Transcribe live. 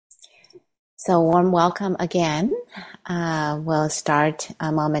So warm welcome again. We'll start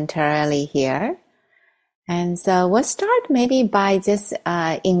momentarily here. And so we'll start maybe by just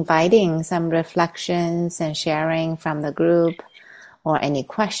inviting some reflections and sharing from the group or any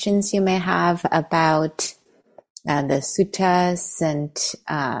questions you may have about the suttas and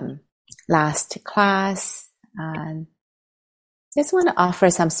last class. Just want to offer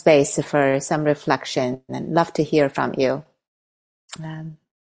some space for some reflection and love to hear from you.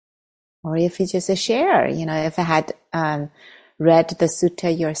 Or if you just share, if I had read the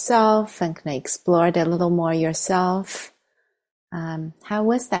sutta yourself and kind of explored a little more yourself, how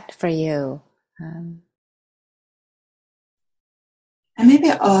was that for you? And maybe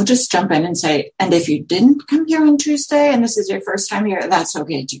I'll just jump in and say, and if you didn't come here on Tuesday and this is your first time here, that's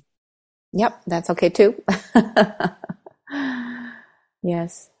okay too. Yep, that's okay too.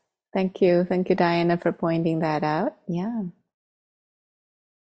 Yes. Thank you. Thank you, Diana, for pointing that out. Yeah.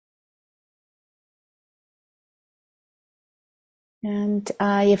 And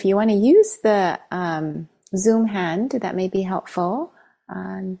if you want to use the Zoom hand, that may be helpful.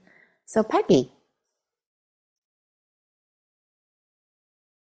 So Peggy.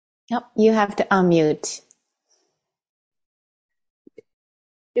 Yep, you have to unmute.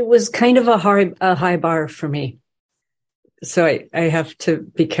 It was kind of a high bar for me. So I have to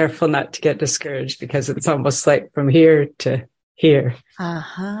be careful not to get discouraged because it's almost like from here to here.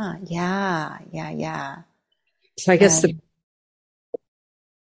 Uh-huh. Yeah. So I guess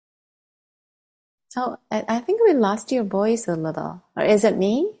So I think we lost your voice a little. Or is it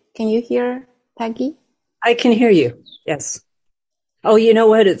me? Can you hear Peggy? I can hear you. Yes. Oh, you know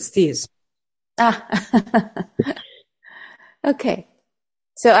what? It's these. Okay.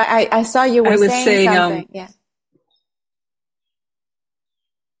 So I saw you were saying something. Yeah.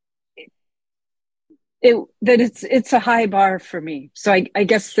 It's a high bar for me. So I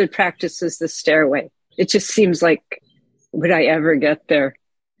guess the practice is the stairway. It just seems like, would I ever get there?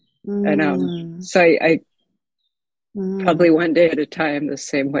 And so I probably one day at a time, the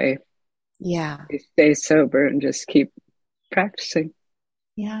same way. Yeah. I stay sober and just keep practicing.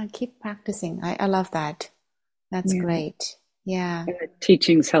 Yeah, keep practicing. I love that. That's great. Yeah. And the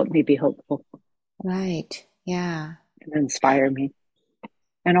teachings help me be hopeful. Right. Yeah. And inspire me.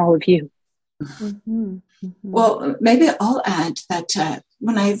 And all of you. Mm-hmm. Mm-hmm. Well, maybe I'll add that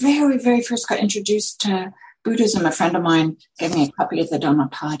when I very, very first got introduced to Buddhism, a friend of mine gave me a copy of the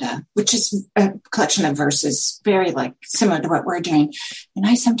Dhammapada, which is a collection of verses very similar to what we're doing. And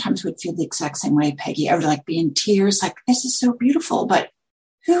I sometimes would feel the exact same way, Peggy. I would be in tears, this is so beautiful, but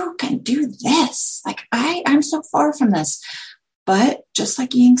who can do this? I'm so far from this. But just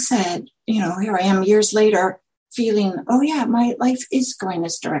like Ying said, here I am years later feeling, oh yeah, my life is going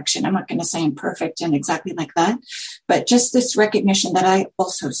this direction. I'm not going to say I'm perfect and exactly like that, but just this recognition that I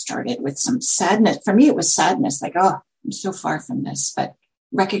also started with some sadness. For me, it was sadness, oh, I'm so far from this, but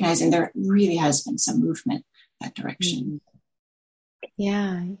recognizing there really has been some movement that direction.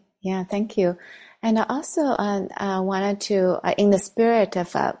 Yeah. Thank you. And I also wanted to, in the spirit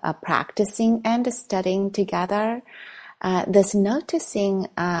of practicing and studying together, this noticing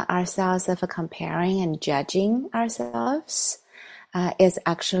ourselves of comparing and judging ourselves is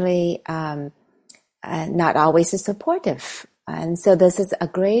actually not always supportive. And so this is a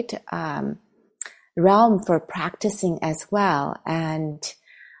great realm for practicing as well. And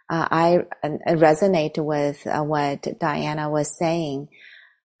I resonate with what Diana was saying.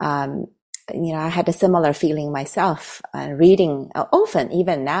 I had a similar feeling myself, reading, often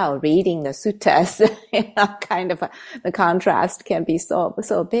even now, reading the suttas, the contrast can be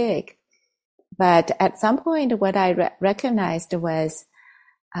so big. But at some point, what I recognized was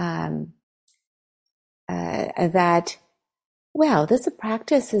that, this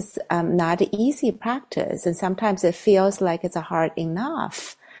practice is not an easy practice, and sometimes it feels like it's hard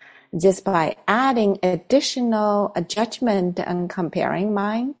enough. Just by adding additional judgment and comparing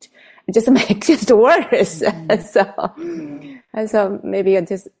mind, it just makes it worse. So maybe I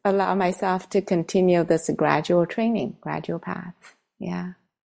just allow myself to continue this gradual training, gradual path. Yeah.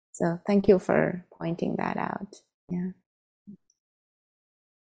 So thank you for pointing that out. Yeah.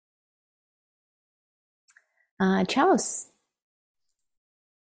 Charles.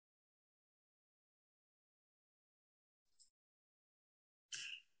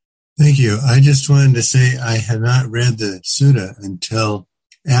 Thank you. I just wanted to say I had not read the sutta until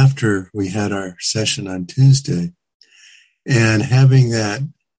after we had our session on Tuesday. And having that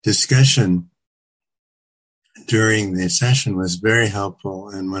discussion during the session was very helpful.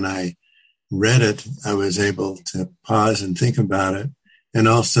 And when I read it, I was able to pause and think about it, and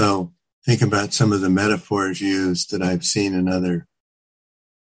also think about some of the metaphors used that I've seen in other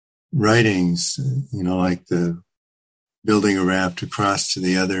writings, like the building a raft across to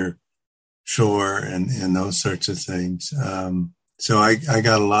the other shore and those sorts of things. So I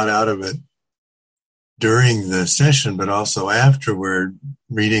got a lot out of it during the session, but also afterward,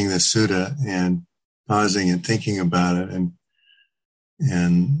 reading the sutta and pausing and thinking about it.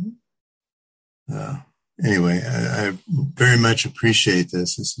 Anyway, I very much appreciate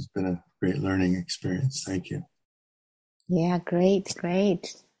this. This has been a great learning experience. Thank you. Yeah, great.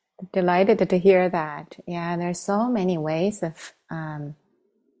 Delighted to hear that. Yeah, there's so many ways of kind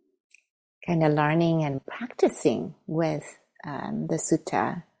of learning and practicing with the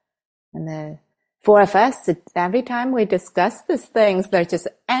sutta. And the four of us, every time we discuss these things, there's just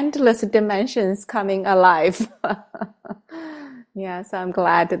endless dimensions coming alive. Yeah, so I'm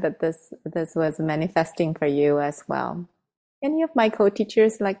glad that this was manifesting for you as well. Any of my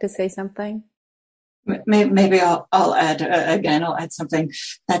co-teachers like to say something? Maybe I'll add again. I'll add something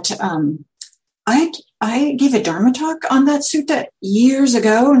that I gave a Dharma talk on that sutta years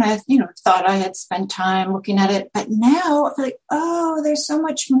ago, and I thought I had spent time looking at it, but now I feel like, oh, there's so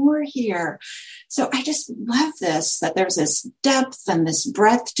much more here. So I just love this, that there's this depth and this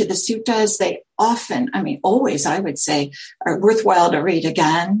breadth to the suttas. They often, always, I would say, are worthwhile to read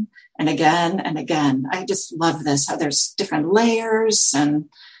again and again and again. I just love this, how there's different layers and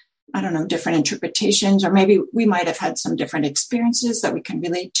different interpretations, or maybe we might have had some different experiences that we can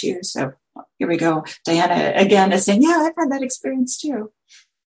relate to. So here we go. Diana again is saying, yeah, I've had that experience too.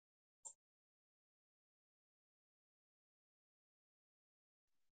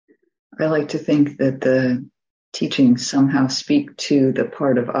 I like to think that the teachings somehow speak to the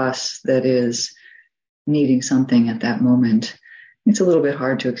part of us that is needing something at that moment. It's a little bit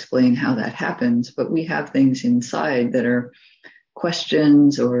hard to explain how that happens, but we have things inside that are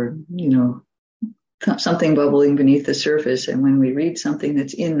questions or, something bubbling beneath the surface. And when we read something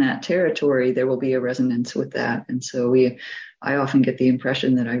that's in that territory, there will be a resonance with that. And so I often get the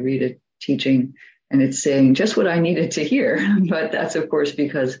impression that I read a teaching and it's saying just what I needed to hear. But that's, of course,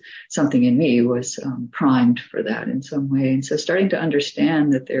 because something in me was primed for that in some way. And so starting to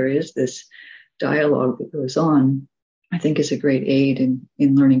understand that there is this dialogue that goes on, I think is a great aid in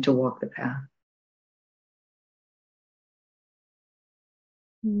learning to walk the path.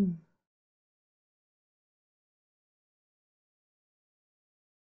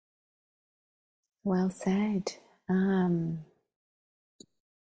 Well said.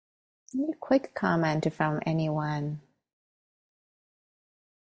 Any quick comment from anyone?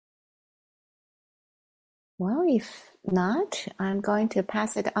 Well, if not, I'm going to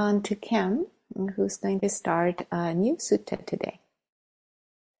pass it on to Kim, who's going to start a new sutta today.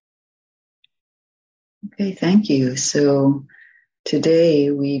 Okay, thank you. So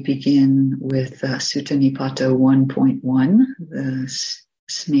today we begin with Sutta Nipata 1.1, the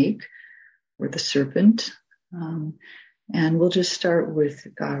snake or the serpent. And we'll just start with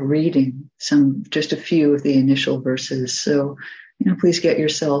reading just a few of the initial verses. So, please get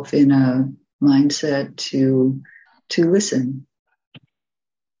yourself in a mindset to listen.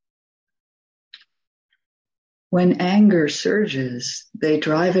 When anger surges, they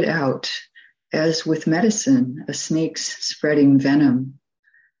drive it out, as with medicine, a snake's spreading venom.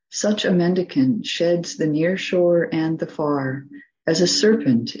 Such a mendicant sheds the near shore and the far, as a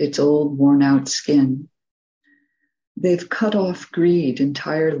serpent its old worn-out skin. They've cut off greed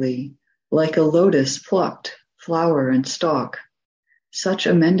entirely, like a lotus plucked, flower and stalk. Such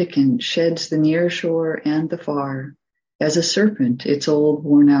a mendicant sheds the near shore and the far, as a serpent its old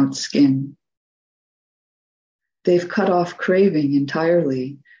worn-out skin. They've cut off craving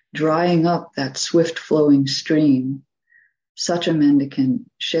entirely, drying up that swift-flowing stream. Such a mendicant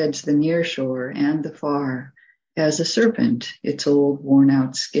sheds the near shore and the far, as a serpent its old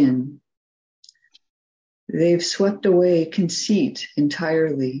worn-out skin. They've swept away conceit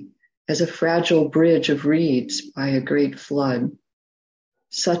entirely, as a fragile bridge of reeds by a great flood.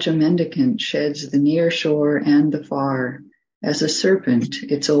 Such a mendicant sheds the near shore and the far, as a serpent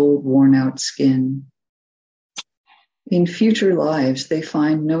its old worn-out skin. In future lives they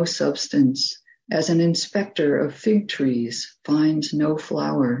find no substance, as an inspector of fig trees finds no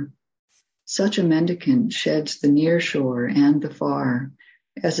flower. Such a mendicant sheds the near shore and the far,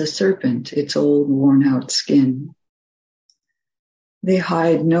 as a serpent its old worn-out skin. They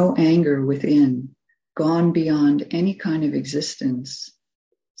hide no anger within, gone beyond any kind of existence.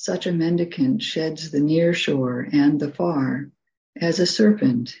 Such a mendicant sheds the near shore and the far, as a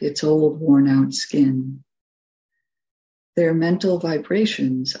serpent its old worn-out skin. Their mental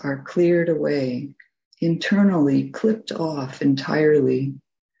vibrations are cleared away, internally clipped off entirely.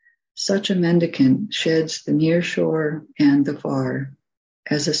 Such a mendicant sheds the near shore and the far,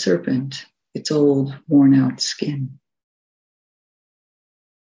 as a serpent, its old, worn-out skin.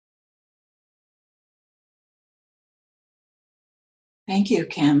 Thank you,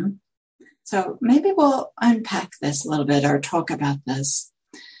 Kim. So maybe we'll unpack this a little bit or talk about this.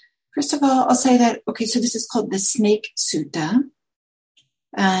 First of all, I'll say that, okay, so this is called the Snake Sutta.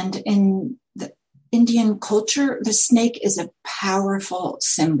 And in the Indian culture, the snake is a powerful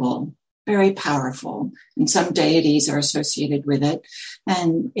symbol, very powerful. And some deities are associated with it.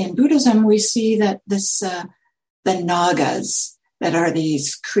 And in Buddhism, we see that the Nagas, that are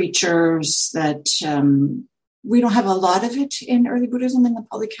these creatures that we don't have a lot of it in early Buddhism in the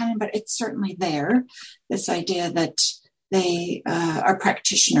Pali Canon, but it's certainly there. This idea that they are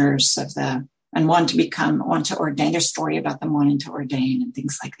practitioners of and want to ordain. There's a story about them wanting to ordain and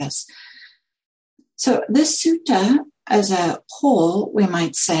things like this. So this sutta, as a whole, we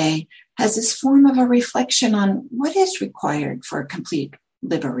might say, has this form of a reflection on what is required for complete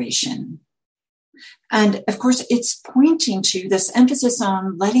liberation. And of course, it's pointing to this emphasis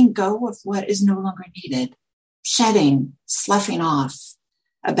on letting go of what is no longer needed. Shedding, sloughing off,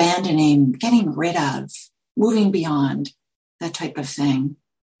 abandoning, getting rid of, moving beyond, that type of thing.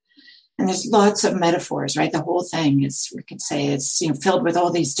 And there's lots of metaphors, right? The whole thing is, we could say, is filled with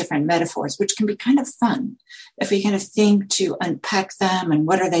all these different metaphors, which can be kind of fun if we kind of think to unpack them and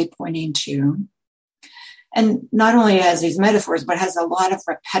what are they pointing to. And not only has these metaphors, but has a lot of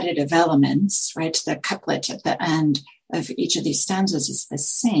repetitive elements, right? The couplet at the end of each of these stanzas is the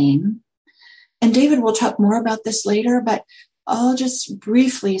same. And David will talk more about this later, but I'll just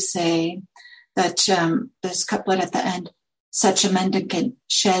briefly say that this couplet at the end, such a mendicant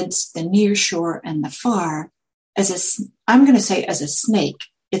sheds the near shore and the far, I'm going to say as a snake,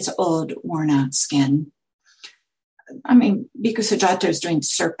 its old worn out skin. I mean, Bhikkhu Sujato is doing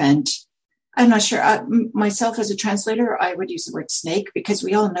serpent. I'm not sure. Myself as a translator, I would use the word snake because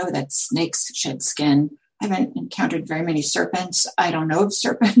we all know that snakes shed skin. I haven't encountered very many serpents. I don't know if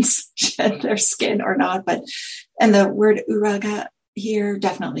serpents shed their skin or not, and the word uraga here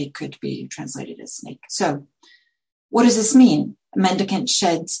definitely could be translated as snake. So what does this mean? A mendicant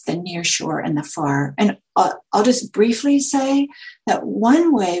sheds the near shore and the far. And I'll just briefly say that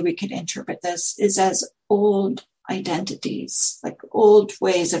one way we could interpret this is as old identities, like old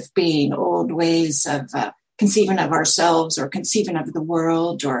ways of being, old ways of conceiving of ourselves or conceiving of the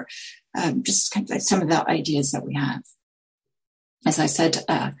world, or just kind of like some of the ideas that we have. As I said,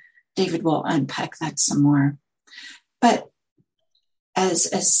 David will unpack that some more. But as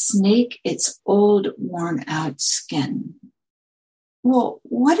a snake, its old, worn out skin. Well,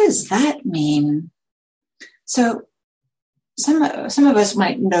 what does that mean? So some of us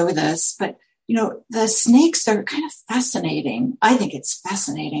might know this, but the snakes are kind of fascinating. I think it's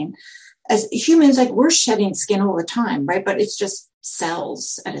fascinating. As humans, like, we're shedding skin all the time, right? But it's just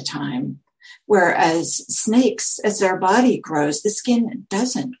cells at a time. Whereas snakes, as their body grows, the skin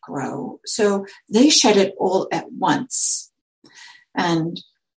doesn't grow. So they shed it all at once. And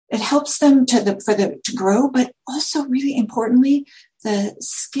it helps them to grow, but also really importantly, the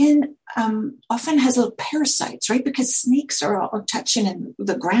skin often has little parasites, right? Because snakes are all touching in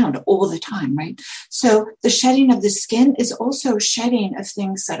the ground all the time, right? So the shedding of the skin is also shedding of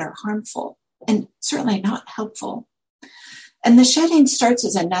things that are harmful and certainly not helpful. And the shedding starts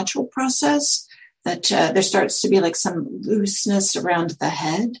as a natural process that there starts to be like some looseness around the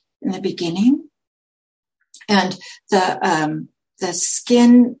head in the beginning. And the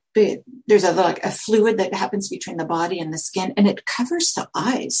skin, there's a fluid that happens between the body and the skin, and it covers the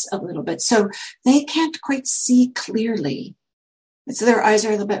eyes a little bit. So they can't quite see clearly. And so their eyes are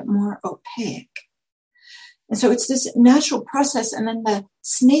a little bit more opaque. And so it's this natural process. And then the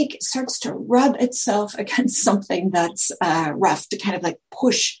snake starts to rub itself against something that's rough to kind of like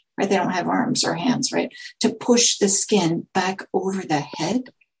push, right? They don't have arms or hands, right? To push the skin back over the head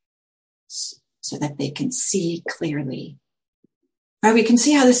so that they can see clearly. Right? We can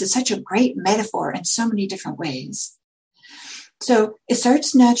see how this is such a great metaphor in so many different ways. So it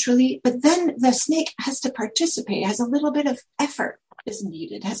starts naturally, but then the snake has to participate, has a little bit of effort is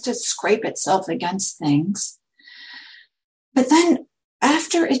needed, has to scrape itself against things. But then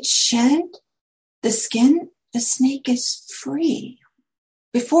after it's shed the skin, the snake is free.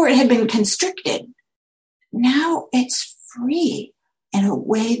 Before it had been constricted. Now it's free in a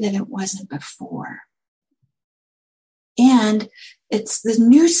way that it wasn't before. And the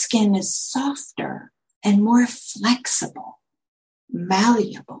new skin is softer and more flexible,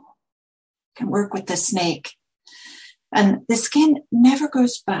 malleable, can work with the snake. And the skin never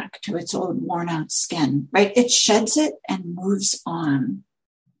goes back to its old worn out skin, right? It sheds it and moves on.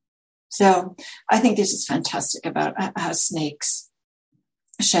 So I think this is fantastic about how snakes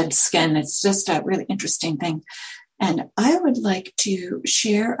shed skin. It's just a really interesting thing. And I would like to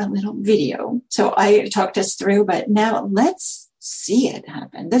share a little video. So I talked us through, but now let's see it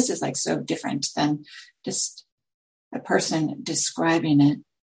happen. This is like so different than just a person describing it.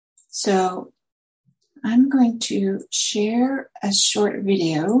 So I'm going to share a short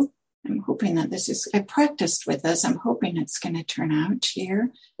video. I'm hoping that I practiced with this. I'm hoping it's going to turn out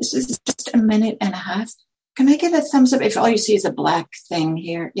here. This is just a minute and a half. Can I get a thumbs up if all you see is a black thing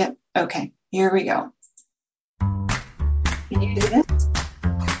here? Yep. Okay. Here we go. Can you do this?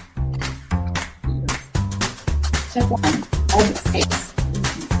 Step 1, hold the face.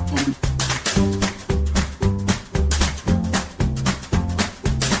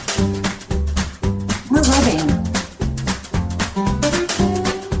 We're rubbing.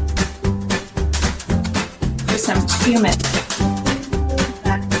 There's some humid.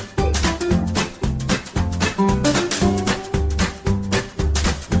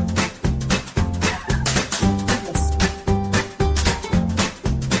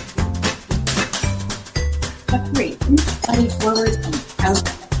 Forward and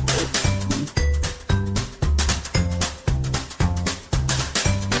out.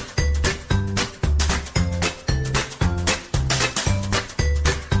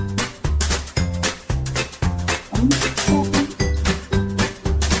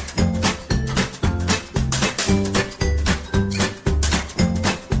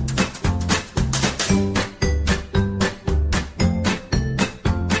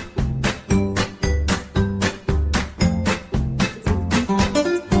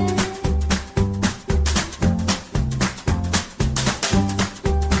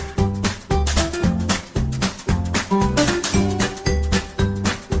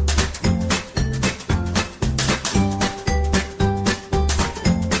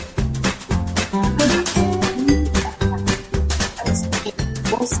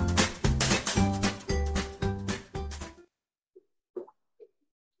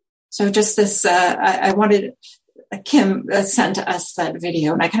 So just this, I wanted, Kim sent us that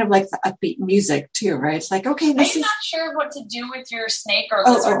video, and I kind of like the upbeat music too, right? It's like, okay, this is... not sure what to do with your snake or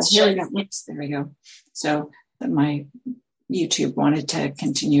lizard. Oh, here we go. Oops, there we go. So my YouTube wanted to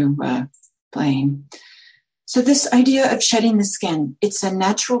continue playing. So this idea of shedding the skin, it's a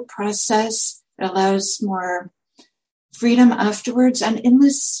natural process. It allows more freedom afterwards. And in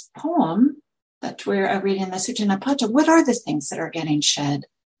this poem that we're reading, the Sutta Nipata, what are the things that are getting shed?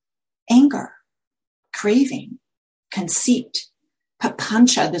 Anger, craving, conceit,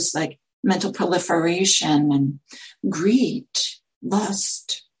 papancha, this like mental proliferation, and greed,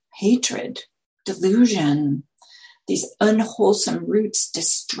 lust, hatred, delusion, these unwholesome roots,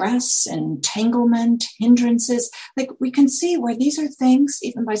 distress, entanglement, hindrances. Like we can see where these are things,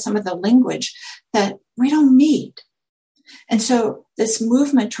 even by some of the language, that we don't need. And so this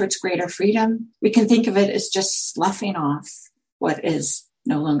movement towards greater freedom, we can think of it as just sloughing off what is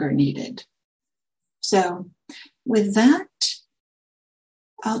no longer needed. So with that,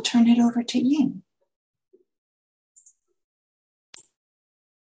 I'll turn it over to Ying.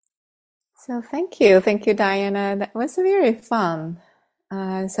 So thank you, Diana. That was very fun.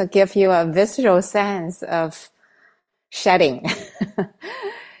 So give you a visual sense of shedding.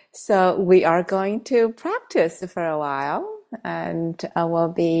 So we are going to practice for a while, and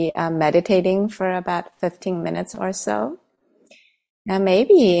we'll be meditating for about 15 minutes or so. And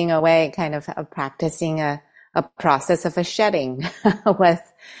maybe in a way, kind of practicing a process of a shedding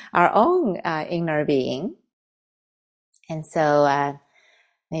with our own inner being. And so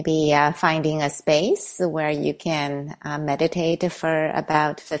maybe finding a space where you can meditate for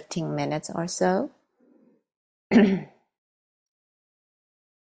about 15 minutes or so.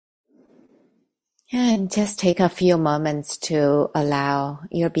 And just take a few moments to allow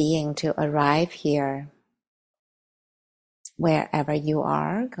your being to arrive here, wherever you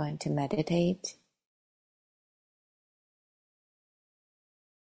are going to meditate.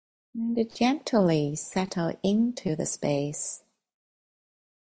 And gently settle into the space.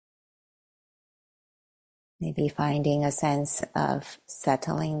 Maybe finding a sense of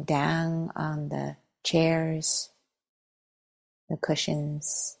settling down on the chairs, the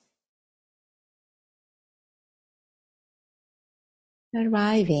cushions.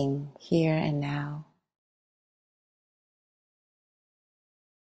 Arriving here and now.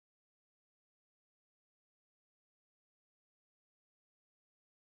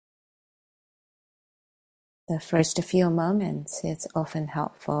 The first few moments, it's often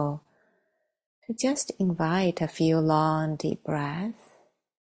helpful to just invite a few long, deep breaths.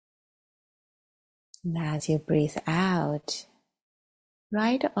 And as you breathe out,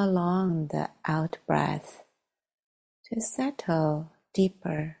 right along the out breath, to settle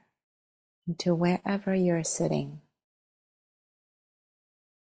deeper into wherever you're sitting.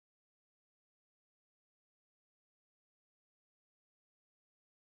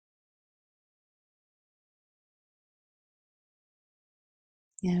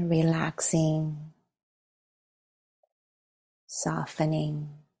 And relaxing, softening,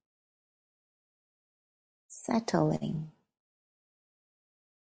 settling.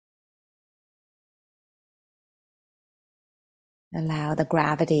 Allow the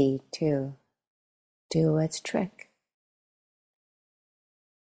gravity to do its trick.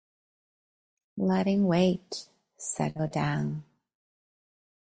 Letting weight settle down.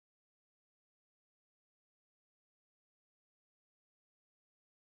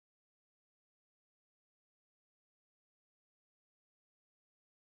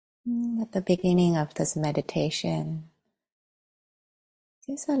 At the beginning of this meditation,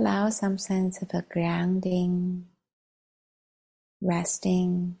 just allow some sense of a grounding,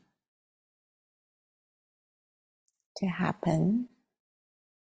 resting to happen.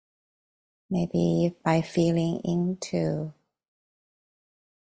 Maybe by feeling into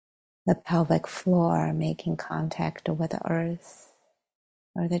the pelvic floor, making contact with the earth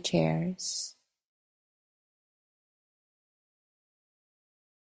or the chairs.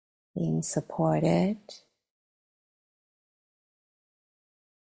 Being supported.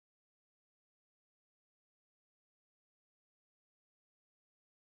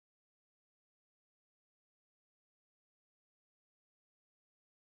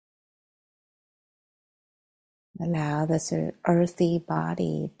 Allow this earthy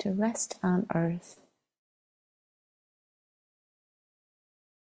body to rest on earth.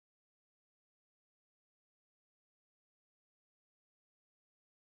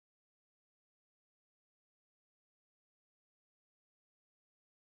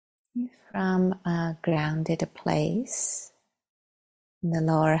 From a grounded place in the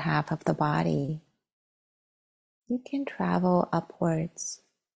lower half of the body, you can travel upwards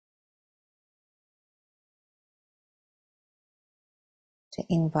to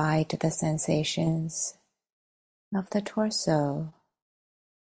invite the sensations of the torso,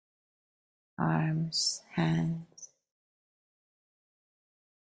 arms, hands,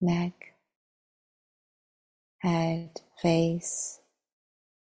 neck, head, face.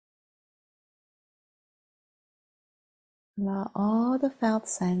 Allow all the felt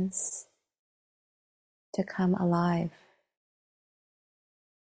sense to come alive.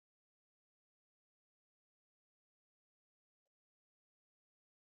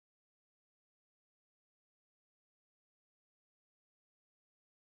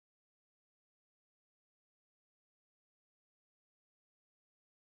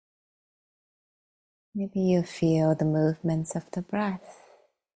 Maybe you feel the movements of the breath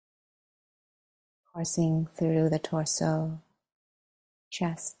coursing through the torso,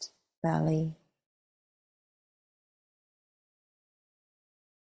 chest, belly.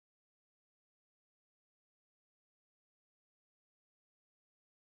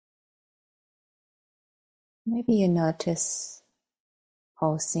 Maybe you notice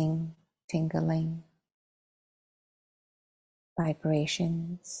pulsing, tingling,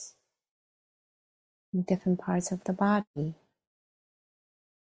 vibrations in different parts of the body.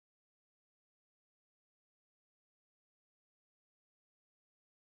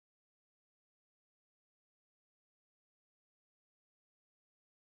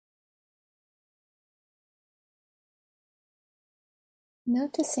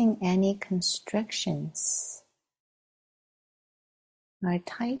 Noticing any constrictions or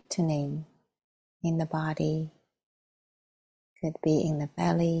tightening in the body. Could be in the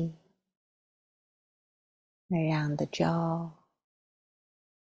belly, around the jaw.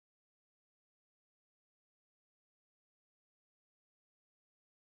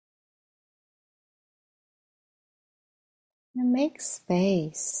 And make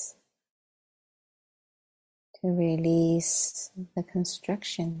space to release the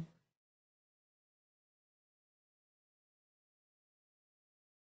constriction.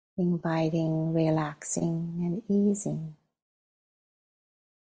 Inviting, relaxing, and easing.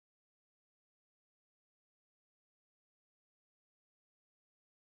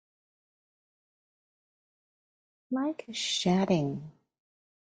 Like shedding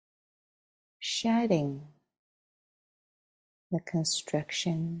the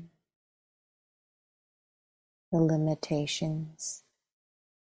constriction, the limitations,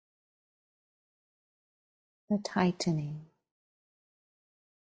 the tightening.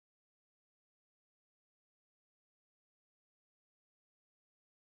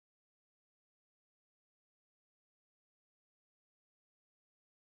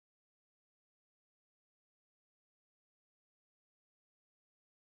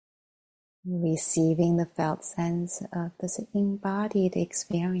 receiving the felt sense of this embodied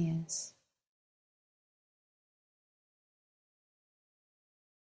experience.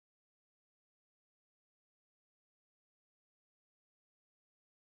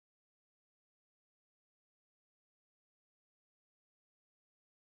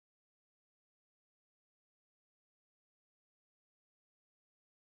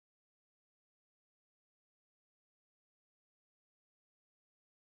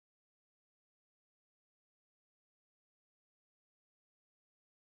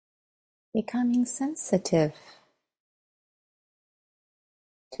 Becoming sensitive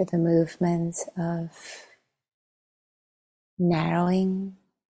to the movements of narrowing,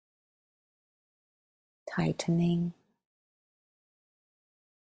 tightening,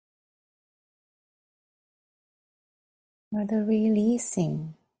 or the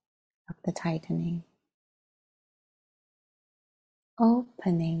releasing of the tightening,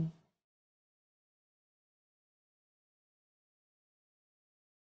 opening.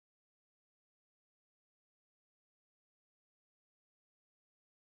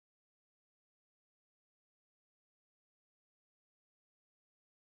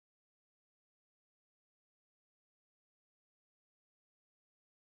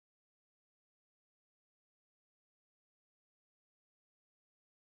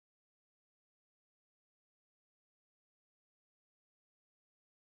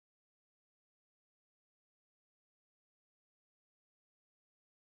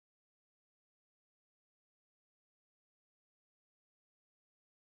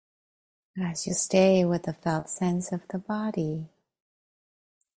 As you stay with the felt sense of the body,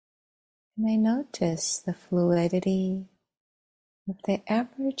 you may notice the fluidity of the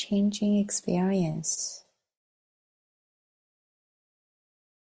ever-changing experience.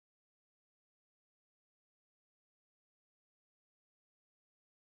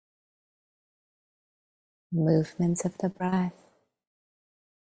 Movements of the breath,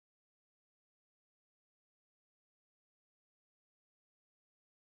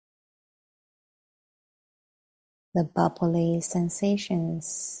 the bubbly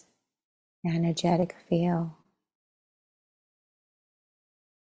sensations, energetic feel.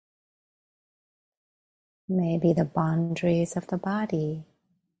 Maybe the boundaries of the body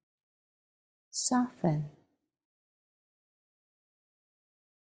soften,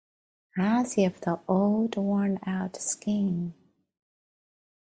 as if the old worn-out skin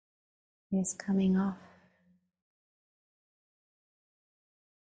is coming off.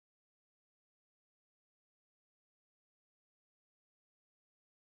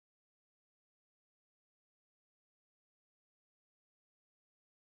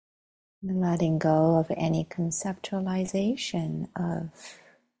 Letting go of any conceptualization of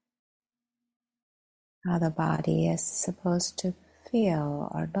how the body is supposed to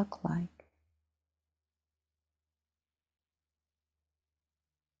feel or look like.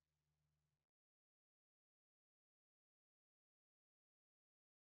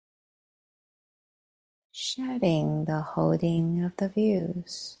 Shedding the holding of the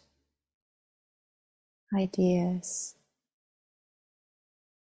views, ideas,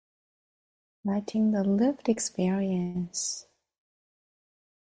 letting the lived experience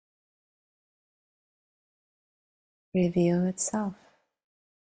reveal itself.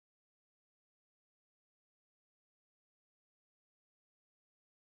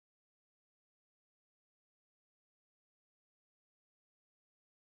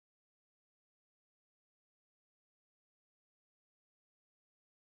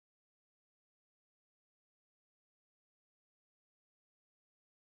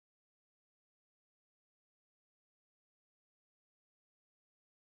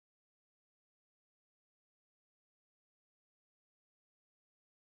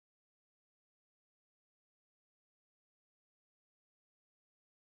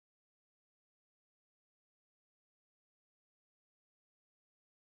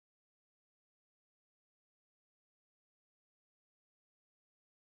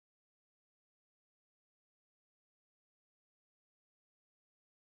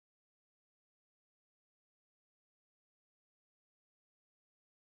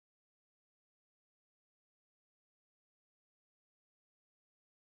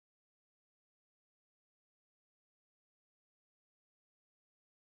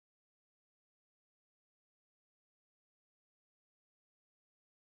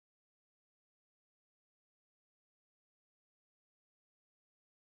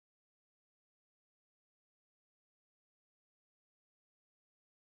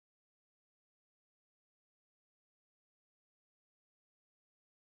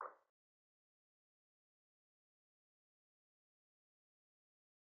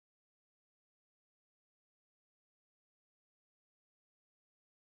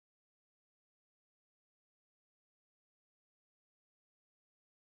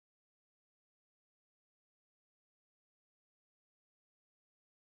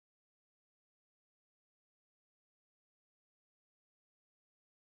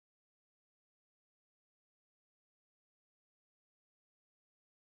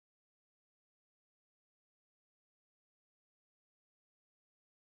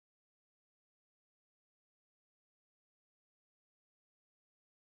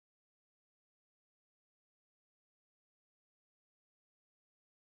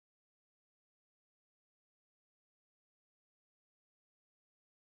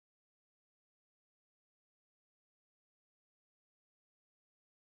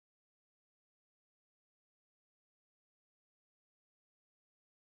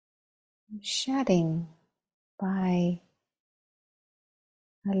 shedding by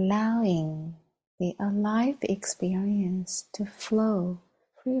allowing the alive experience to flow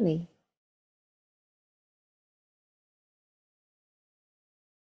freely.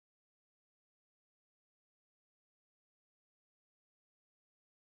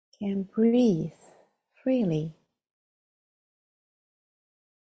 Can breathe freely.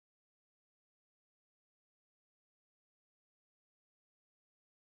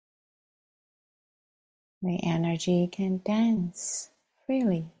 The energy can dance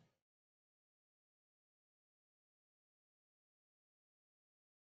freely.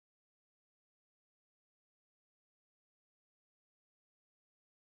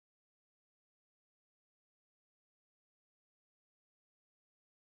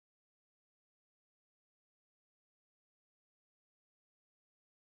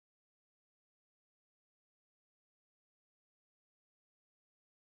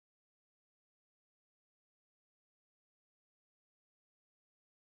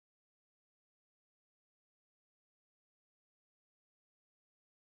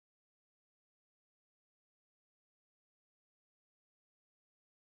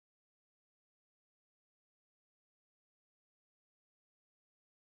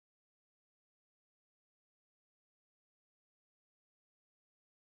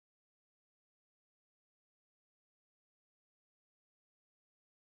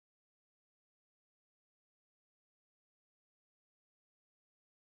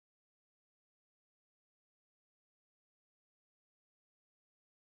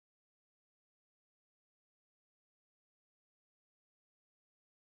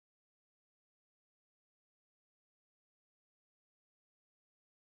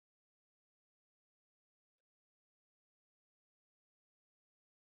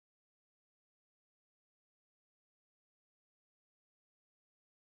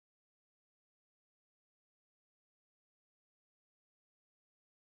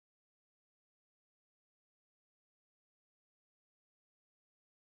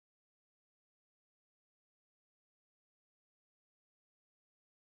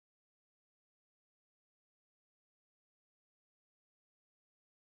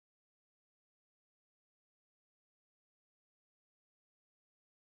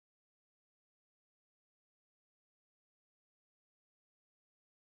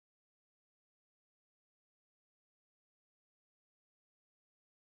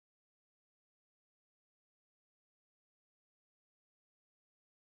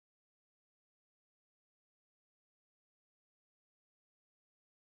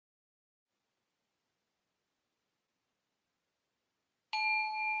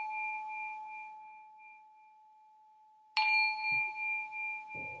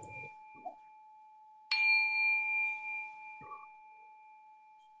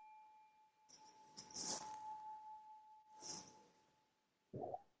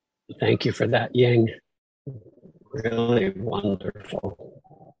 Thank you for that, Ying. Really wonderful.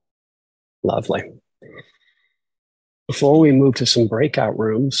 Lovely. Before we move to some breakout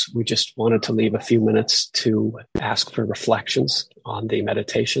rooms, we just wanted to leave a few minutes to ask for reflections on the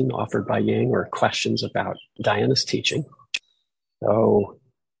meditation offered by Ying or questions about Diana's teaching. So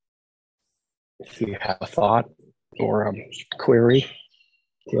if you have a thought or a query,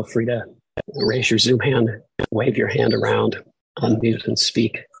 feel free to raise your Zoom hand, wave your hand around, unmute and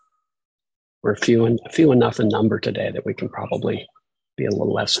speak. We're few enough in number today that we can probably be a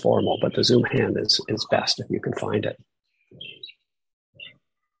little less formal, but the Zoom hand is best if you can find it.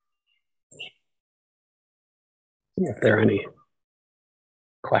 If there are any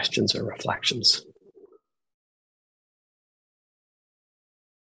questions or reflections.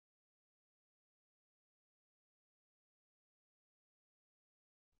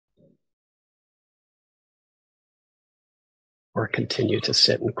 Or continue to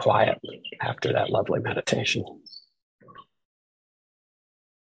sit in quiet after that lovely meditation.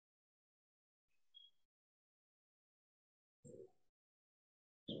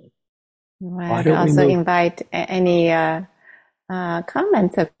 I'd also invite any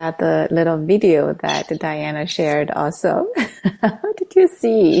comments about the little video that Diana shared also. What did you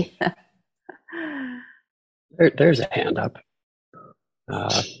see? There's a hand up.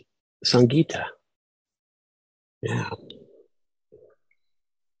 Sangeeta. Yeah.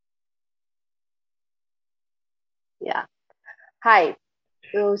 Yeah. Hi.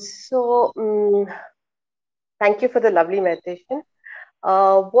 So, thank you for the lovely meditation.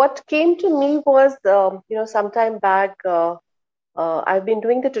 What came to me was, sometime back, I've been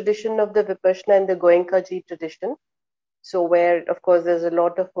doing the tradition of the Vipassana and the Goenkaji tradition. So where, of course, there's a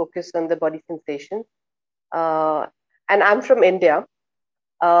lot of focus on the body sensation. And I'm from India.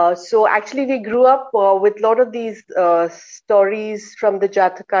 So actually we grew up with a lot of these stories from the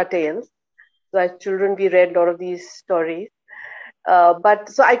Jataka tales. So as children, we read a lot of these stories. But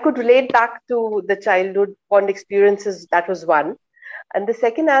so I could relate back to the childhood fond experiences. That was one. And the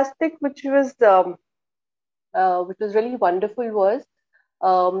second aspect, which was really wonderful, was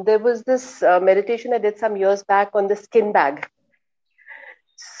there was this meditation I did some years back on the skin bag.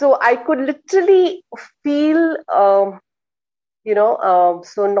 So I could literally feel, so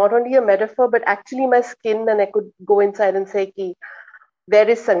not only a metaphor, but actually my skin, and I could go inside and say, where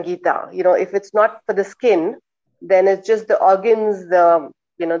is Sangeeta? If it's not for the skin, then it's just the organs, the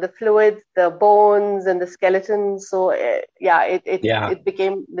fluids, the bones, and the skeletons. So it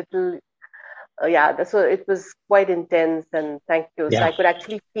became little. So it was quite intense, and thank you. Yeah. So I could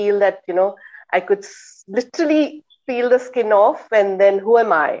actually feel that, I could literally peel the skin off, and then who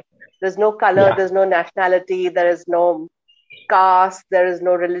am I? There's no color, there's no nationality, there is no caste, there is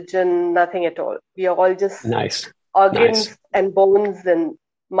no religion, nothing at all. We are all just organs and bones and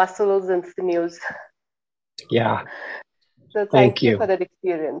muscles and sinews. Yeah. So thank you for that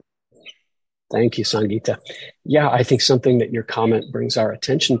experience. Thank you, Sangeeta. Yeah, I think something that your comment brings our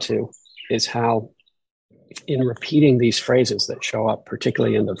attention to is how in repeating these phrases that show up,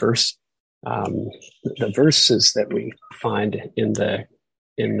 particularly in the verses that we find in the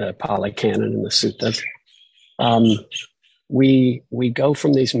Pali Canon and the suttas, we go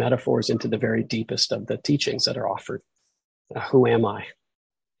from these metaphors into the very deepest of the teachings that are offered. Who am I?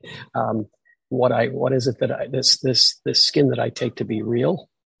 What is it that this skin that I take to be real,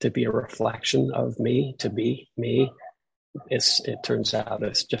 to be a reflection of me, to be me? It turns out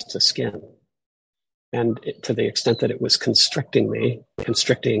it's just a skin. And to the extent that it was constricting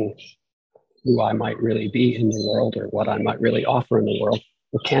who I might really be in the world or what I might really offer in the world,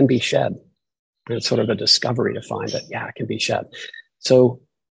 it can be shed. And it's sort of a discovery to find that, it can be shed. So,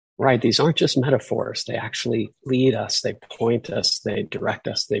 right, these aren't just metaphors. They actually lead us, they point us, they direct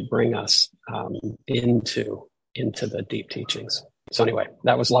us, they bring us into the deep teachings. So anyway,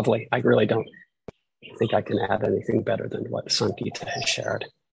 that was lovely. I really don't think I can add anything better than what Sangeeta has shared.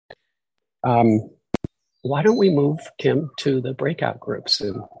 Why don't we move, Kim, to the breakout groups,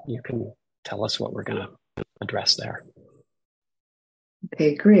 and you can tell us what we're going to address there.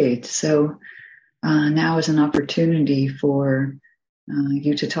 Okay, great. So now is an opportunity for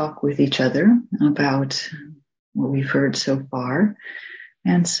you to talk with each other about what we've heard so far.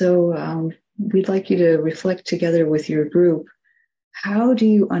 And so we'd like you to reflect together with your group. How do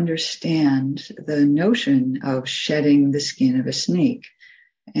you understand the notion of shedding the skin of a snake?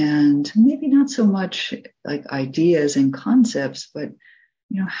 And maybe not so much like ideas and concepts, but,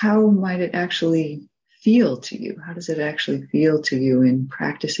 how might it actually feel to you? How does it actually feel to you in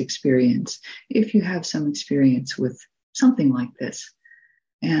practice experience, if you have some experience with something like this?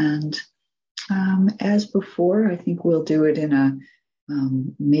 And as before, I think we'll do it in a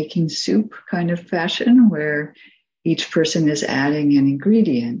making soup kind of fashion, where each person is adding an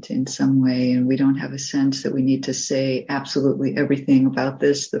ingredient in some way, and we don't have a sense that we need to say absolutely everything about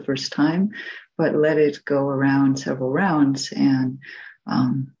this the first time, but let it go around several rounds and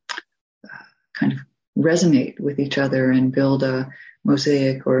kind of resonate with each other and build a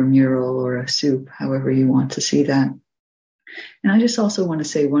mosaic or a mural or a soup, however you want to see that. And I just also want to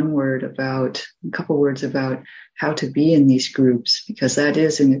say a couple words about how to be in these groups, because that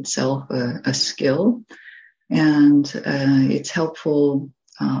is in itself a skill. And it's helpful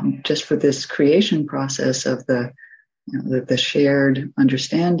just for this creation process of the shared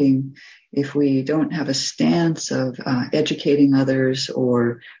understanding. If we don't have a stance of educating others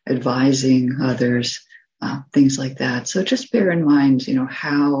or advising others, things like that. So just bear in mind,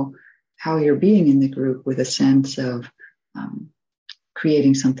 how you're being in the group with a sense of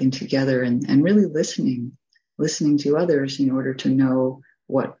creating something together and really listening to others in order to know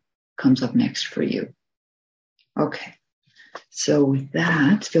what comes up next for you. Okay, so with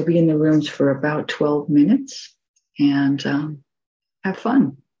that, you'll be in the rooms for about 12 minutes and have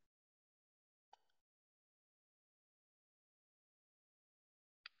fun.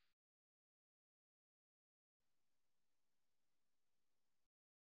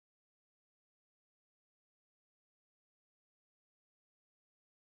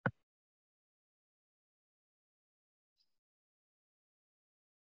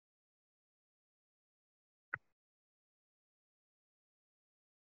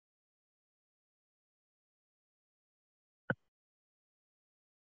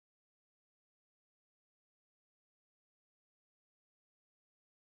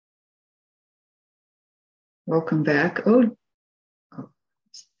 Welcome back.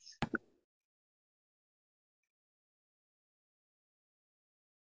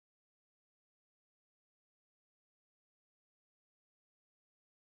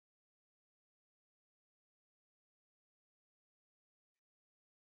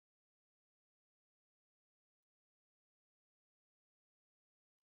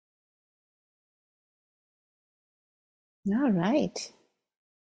 All right.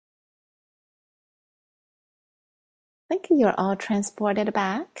 I think you're all transported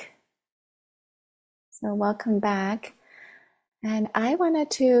back. So welcome back. And I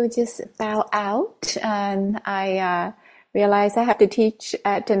wanted to just bow out, and I realized I have to teach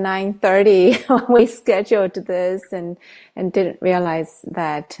at 9:30 when we scheduled this, and didn't realize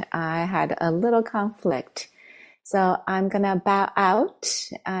that I had a little conflict. So I'm going to bow out,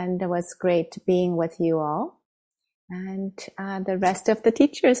 and it was great being with you all. And the rest of the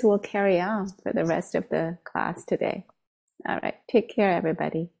teachers will carry on for the rest of the class today. All right. Take care,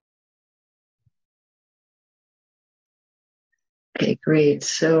 everybody. Okay, great.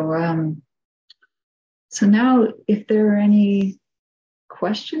 So now if there are any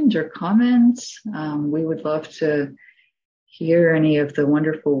questions or comments, we would love to hear any of the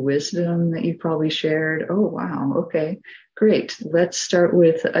wonderful wisdom that you probably shared. Oh, wow. Okay, great. Let's start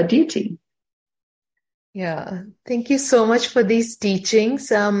with Aditi. Yeah, thank you so much for these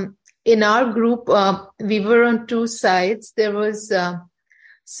teachings. In our group, we were on two sides. There was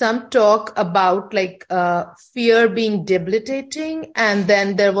some talk about fear being debilitating, and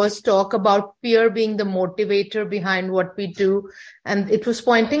then there was talk about fear being the motivator behind what we do. And it was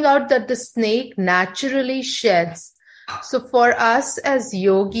pointing out that the snake naturally sheds. So for us as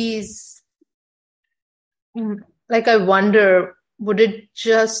yogis, I wonder, would it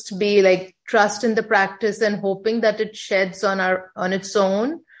just be trust in the practice and hoping that it sheds on its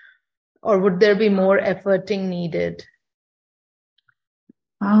own, or would there be more efforting needed?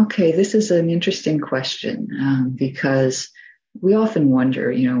 Okay, this is an interesting question because we often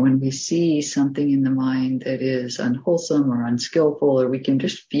wonder, when we see something in the mind that is unwholesome or unskillful, or we can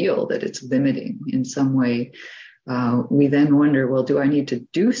just feel that it's limiting in some way, we then wonder, well, do I need to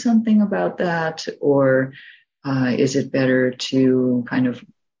do something about that? Or is it better to kind of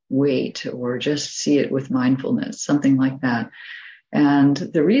wait or just see it with mindfulness, something like that? And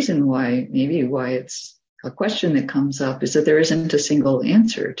the reason why it's a question that comes up is that there isn't a single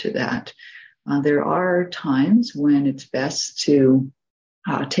answer to that. There are times when it's best to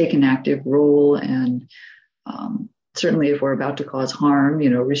take an active role, and certainly if we're about to cause harm,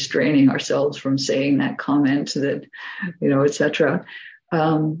 restraining ourselves from saying that comment that, etc.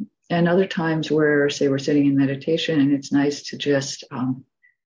 And other times where, say, we're sitting in meditation and it's nice to just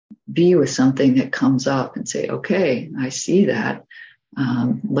be with something that comes up and say, okay, I see that.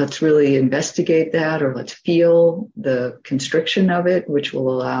 Let's really investigate that, or let's feel the constriction of it, which will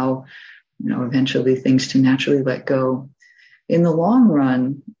allow, eventually things to naturally let go. In the long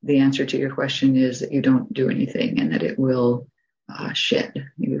run, the answer to your question is that you don't do anything and that it will shed,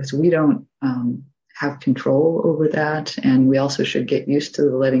 because we don't have control over that. And we also should get used to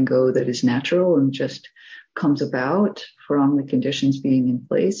the letting go that is natural and just comes about from the conditions being in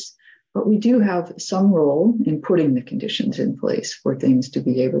place. But we do have some role in putting the conditions in place for things to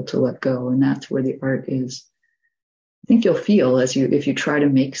be able to let go. And that's where the art is. I think you'll feel if you try to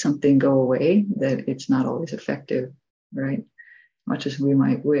make something go away, that it's not always effective, right? Much as we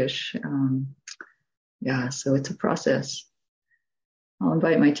might wish. So it's a process. I'll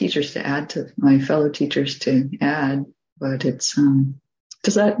invite my teachers to add, to my fellow teachers to add, but it's,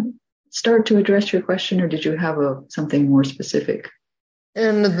 does that start to address your question, or did you have something more specific?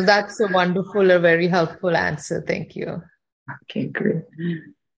 And that's a wonderful, a very helpful answer. Thank you. Okay, great.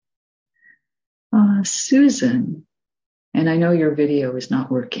 Susan, and I know your video is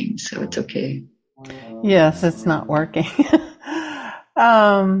not working, so it's okay. Yes, it's not working.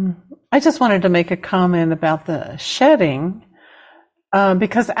 I just wanted to make a comment about the shedding,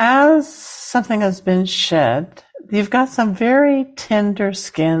 because as something has been shed, you've got some very tender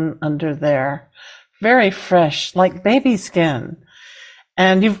skin under there, very fresh, like baby skin.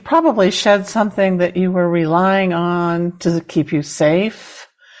 And you've probably shed something that you were relying on to keep you safe.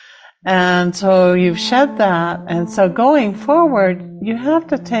 And so you've shed that. And so going forward, you have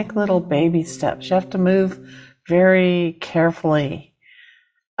to take little baby steps. You have to move very carefully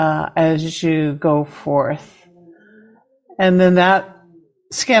as you go forth. And then that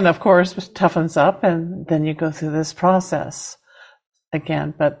skin, of course, toughens up, and then you go through this process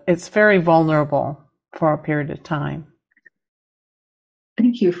again. But it's very vulnerable for a period of time.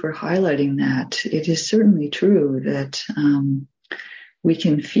 Thank you for highlighting that. It is certainly true that we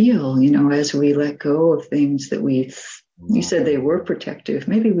can feel, as we let go of things that you said they were protective.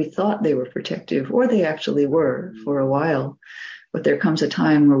 Maybe we thought they were protective, or they actually were for a while. But there comes a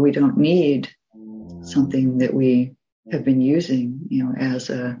time where we don't need something that we have been using, as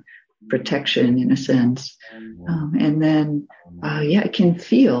a protection in a sense. And then, it can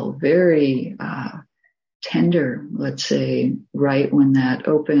feel very tender, let's say, right when that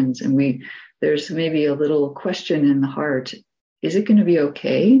opens, and we there's maybe a little question in the heart. Is it going to be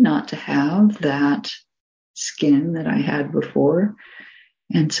okay not to have that skin that I had before?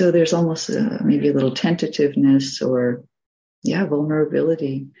 And so there's almost maybe a little tentativeness or,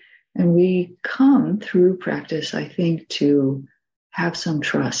 vulnerability. And we come through practice, I think, to have some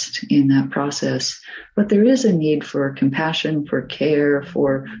trust in that process. But there is a need for compassion, for care,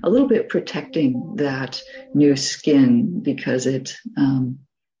 for a little bit protecting that new skin, because it,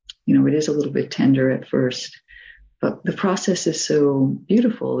 it is a little bit tender at first. But the process is so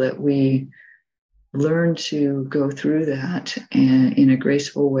beautiful that we learn to go through that in a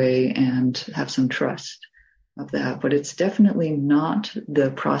graceful way and have some trust of that. But it's definitely not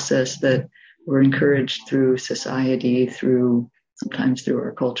the process that we're encouraged through society, sometimes through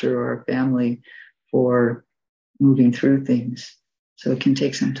our culture or our family, for moving through things. So it can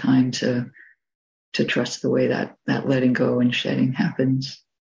take some time to trust the way that letting go and shedding happens.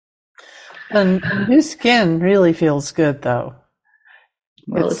 And new skin really feels good, though.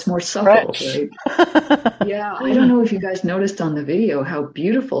 Well, it's more supple, right? Yeah, I don't know if you guys noticed on the video how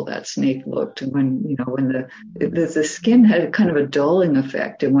beautiful that snake looked when the skin had kind of a dulling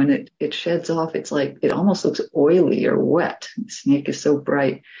effect, and when it sheds off, it's like it almost looks oily or wet. The snake is so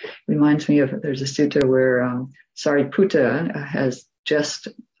bright. Reminds me of, there's a sutta where Sariputta has just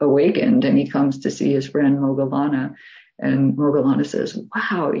awakened, and he comes to see his friend Moggallana, and Moggallana says,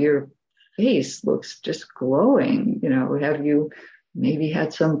 "Wow, your face looks just glowing. Have you maybe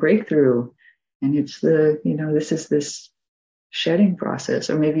had some breakthrough?" And it's this is this shedding process.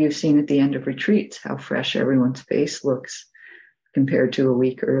 Or maybe you've seen at the end of retreats how fresh everyone's face looks compared to a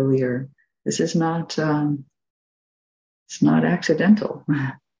week earlier. This is not, it's not accidental.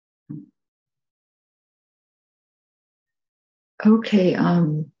 Okay,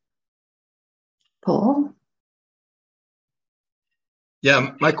 Paul?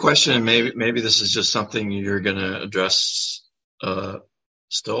 Yeah, my question, maybe this is just something you're going to address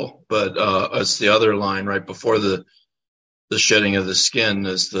still, but it's the other line right before the shedding of the skin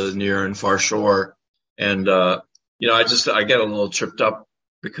is the near and far shore. And, I get a little tripped up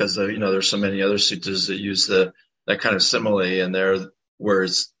because, there's so many other suttas that use that kind of simile, and there's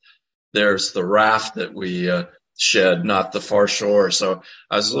the raft that we shed, not the far shore. So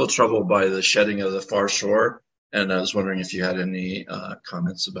I was a little troubled by the shedding of the far shore. And I was wondering if you had any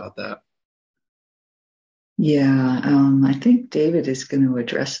comments about that. Yeah, I think David is going to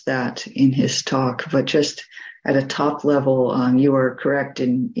address that in his talk, but just at a top level, you are correct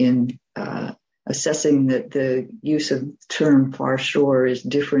in assessing that the use of the term far shore is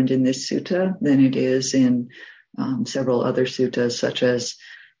different in this sutta than it is in several other suttas, such as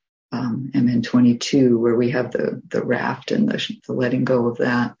MN 22, where we have the raft and the letting go of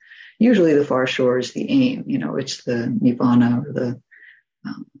that. Usually the far shore is the aim, it's the nibbana, or the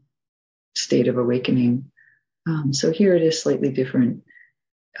state of awakening. So here it is slightly different.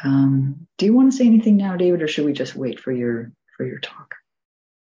 Do you want to say anything now, David, or should we just wait for your talk?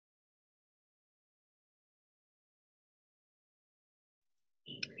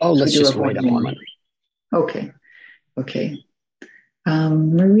 Oh, let's just wait a moment. Okay.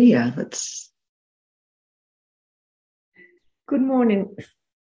 Maria, let's. Good morning.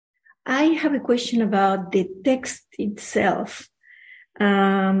 I have a question about the text itself.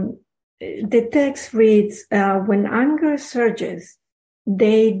 The text reads, when anger surges,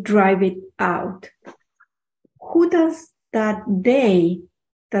 they drive it out. Who does that they,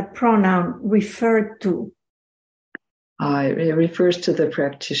 that pronoun, refer to? It refers to the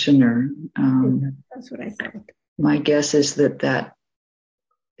practitioner. That's what I thought. My guess is that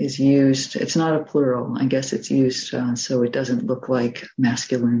is used, it's not a plural. I guess it's used so it doesn't look like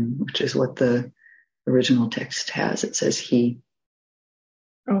masculine, which is what the original text has. It says he.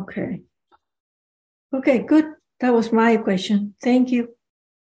 Okay, good. That was my question. Thank you.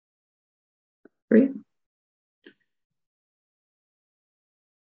 Great.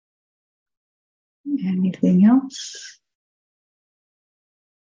 Anything else?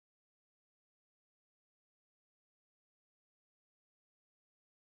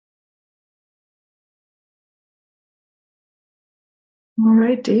 All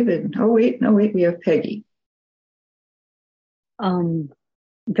right, David. No, wait, we have Peggy.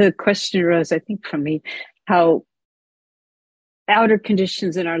 The question arose, I think, from me, how outer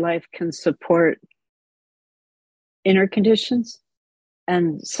conditions in our life can support inner conditions.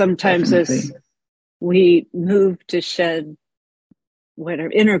 And sometimes Definitely. as we move to shed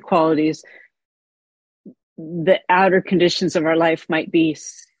whatever inner qualities, the outer conditions of our life might be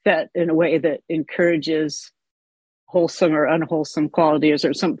set in a way that encourages wholesome or unwholesome qualities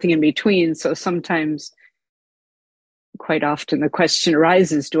or something in between. So sometimes quite often the question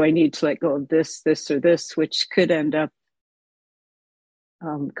arises, do I need to let go of this, or this, which could end up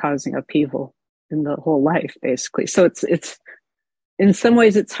causing upheaval in the whole life, basically. So it's in some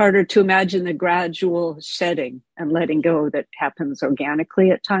ways, it's harder to imagine the gradual shedding and letting go that happens organically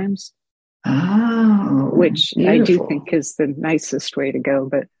at times. Which beautiful. I do think is the nicest way to go,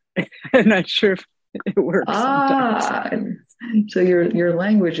 but I'm not sure if it works sometimes. So your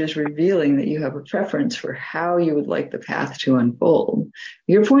language is revealing that you have a preference for how you would like the path to unfold.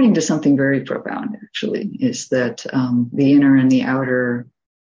 You're pointing to something very profound, actually, is that the inner and the outer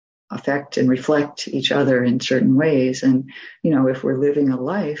affect and reflect each other in certain ways. And, if we're living a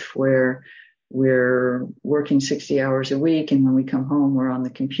life where we're working 60 hours a week, and when we come home, we're on the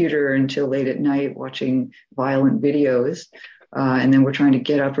computer until late at night watching violent videos, and then we're trying to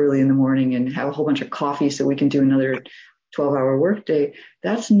get up early in the morning and have a whole bunch of coffee so we can do another 12-hour workday,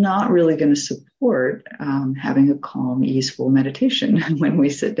 that's not really going to support having a calm, easeful meditation when we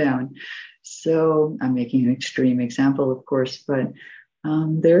sit down. So I'm making an extreme example, of course, but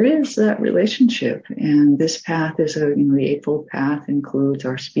there is that relationship. And this path is the Eightfold Path includes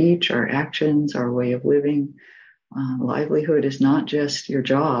our speech, our actions, our way of living. Livelihood is not just your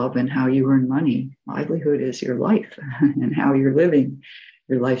job and how you earn money. Livelihood is your life and how you're living,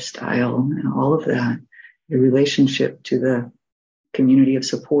 your lifestyle, and all of that. Your relationship to the community of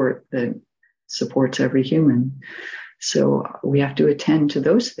support that supports every human. So we have to attend to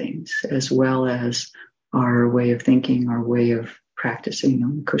those things as well as our way of thinking, our way of practicing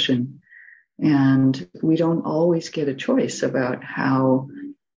on the cushion. And we don't always get a choice about how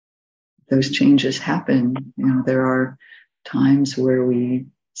those changes happen. There are times where we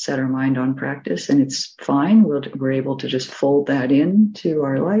set our mind on practice and it's fine. We're able to just fold that into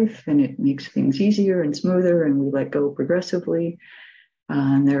our life and it makes things easier and smoother and we let go progressively.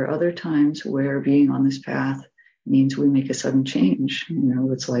 And there are other times where being on this path means we make a sudden change.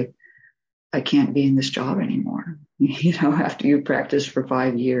 It's like, I can't be in this job anymore. After you practice for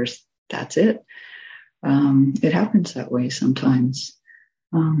 5 years, that's it. It happens that way sometimes.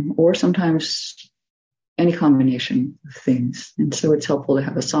 Or sometimes any combination of things. And so it's helpful to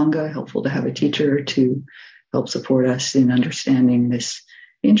have a Sangha, helpful to have a teacher to help support us in understanding this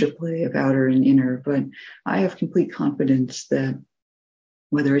interplay of outer and inner. But I have complete confidence that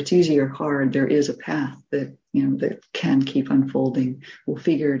whether it's easy or hard, there is a path that, that can keep unfolding. We'll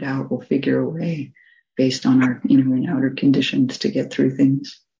figure it out. We'll figure a way based on our inner and outer conditions to get through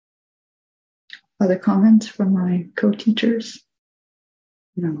things. Other comments from my co-teachers?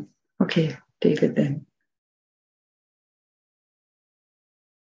 No. Okay, David then.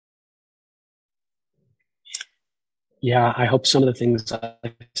 Yeah, I hope some of the things I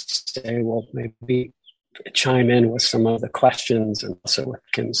say will maybe chime in with some of the questions and also with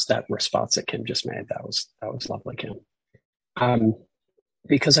Kim's, that response that Kim just made. That was lovely, Kim.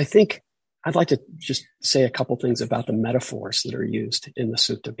 Because I think I'd like to just say a couple things about the metaphors that are used in the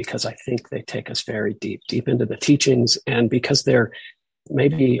sutta, because I think they take us very deep into the teachings, and because they're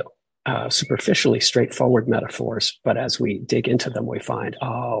maybe superficially straightforward metaphors, but as we dig into them, we find,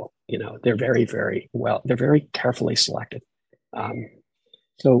 they're very, very well, they're very carefully selected.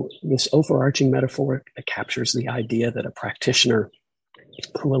 So this overarching metaphor that captures the idea that a practitioner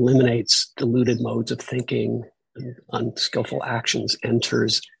who eliminates deluded modes of thinking and unskillful actions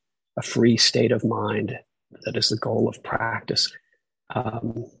enters a free state of mind that is the goal of practice,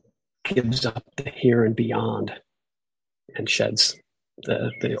 gives up the here and beyond and sheds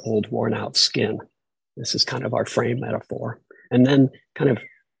the old worn out skin. This is kind of our frame metaphor. And then kind of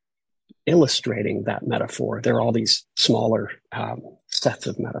illustrating that metaphor, there are all these smaller sets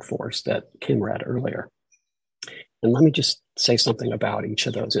of metaphors that Kim read earlier. And let me just say something about each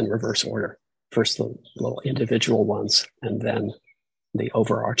of those in reverse order. First, the little individual ones, and then the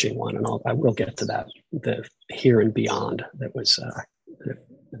overarching one. And I will get to that, the here and beyond that was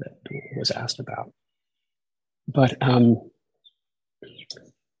asked about. But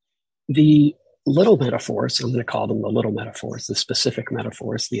the little metaphors, I'm going to call them the little metaphors, the specific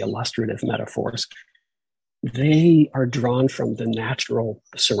metaphors, the illustrative metaphors, they are drawn from the natural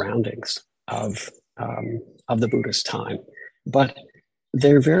surroundings of the Buddha's time, but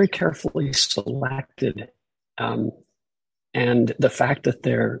they're very carefully selected. And the fact that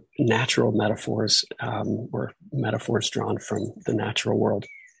they're natural metaphors, or metaphors drawn from the natural world,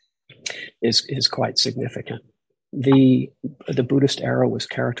 is quite significant. The Buddhist era was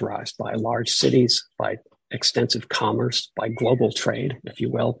characterized by large cities, by extensive commerce, by global trade, if you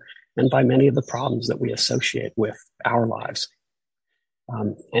will, and by many of the problems that we associate with our lives.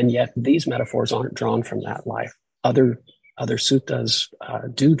 And yet these metaphors aren't drawn from that life. Other other suttas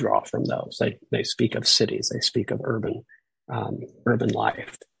do draw from those. They speak of cities, they speak of urban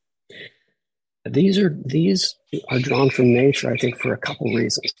life. These are drawn from nature, I think, for a couple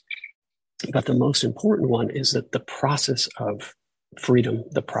reasons. But the most important one is that the process of freedom,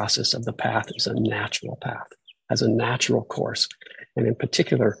 the process of the path, is a natural path, has a natural course. And in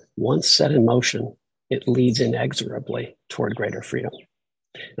particular, once set in motion, it leads inexorably toward greater freedom.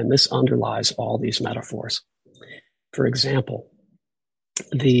 And this underlies all these metaphors. For example,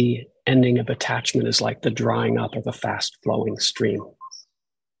 the ending of attachment is like the drying up of a fast-flowing stream.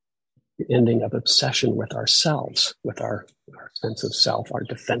 The ending of obsession with ourselves, with our sense of self, our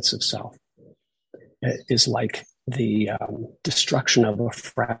defensive self, is like the destruction of a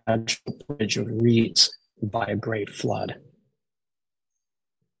fragile bridge of reeds by a great flood.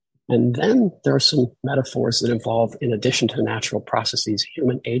 And then there are some metaphors that involve, in addition to natural processes,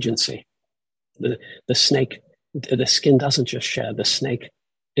 human agency. The snake, the skin doesn't just shed, the snake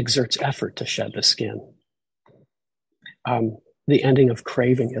exerts effort to shed the skin. The ending of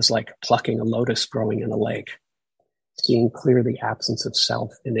craving is like plucking a lotus growing in a lake. Seeing clear the absence of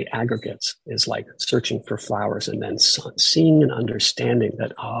self in the aggregates is like searching for flowers and then seeing and understanding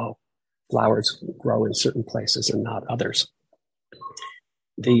that, flowers grow in certain places and not others.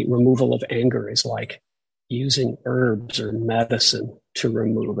 The removal of anger is like using herbs or medicine to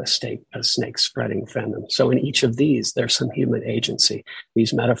remove a snake spreading venom. So in each of these, there's some human agency.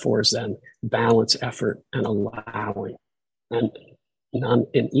 These metaphors then balance effort and allowing. And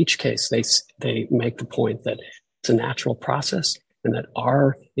in each case, they make the point that it's a natural process and that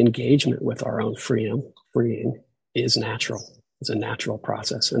our engagement with our own freeing is natural. It's a natural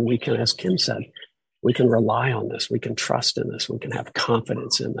process. And we can, as Kim said, we can rely on this. We can trust in this. We can have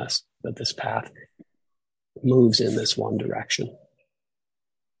confidence in this, that this path moves in this one direction.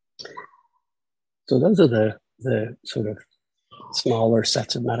 So those are the sort of smaller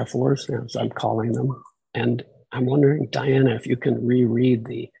sets of metaphors, as I'm calling them. And I'm wondering, Diana, if you can reread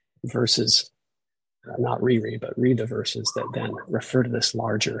the verses, not reread, but read the verses that then refer to this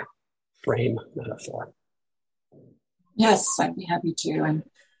larger frame metaphor. Yes, I'd be happy to. And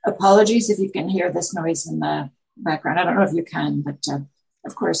apologies if you can hear this noise in the background. I don't know if you can, but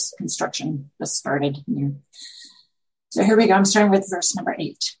of course, construction was started here. So here we go. I'm starting with verse number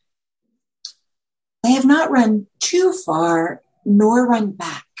 8. They have not run too far nor run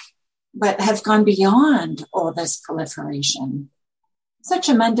back, but have gone beyond all this proliferation. Such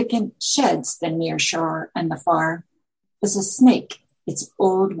a mendicant sheds the near shore and the far as a snake, its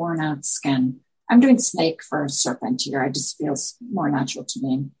old worn out skin. I'm doing snake for serpent here. It just feels more natural to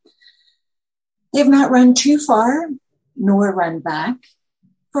me. They have not run too far nor run back,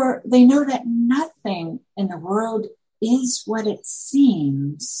 for they know that nothing in the world is what it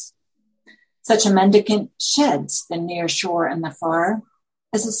seems. Such a mendicant sheds the near shore and the far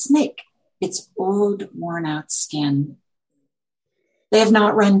as a snake, its old worn out skin. They have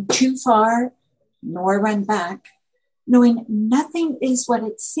not run too far nor run back, knowing nothing is what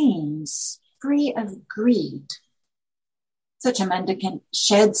it seems, free of greed. Such a mendicant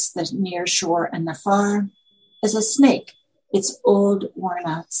sheds the near shore and the far as a snake, its old worn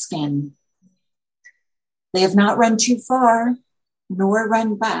out skin. They have not run too far nor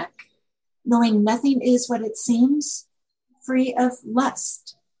run back, knowing nothing is what it seems, free of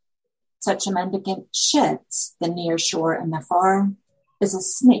lust. Such a mendicant sheds the near shore and the far as a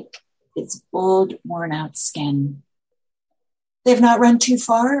snake, its old worn out skin. They have not run too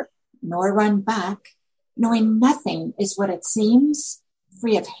far nor run back, knowing nothing is what it seems,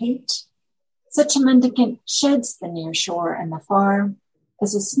 free of hate. Such a mendicant sheds the near shore and the far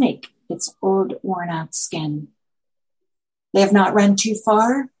as a snake, its old worn out skin. They have not run too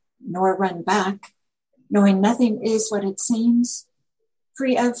far nor run back, knowing nothing is what it seems,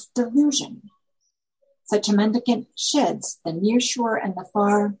 free of delusion. Such a mendicant sheds the near shore and the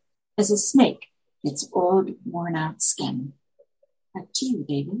far as a snake, its old worn out skin. Back to you,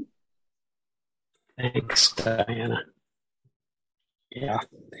 David. Thanks, Diana. Yeah.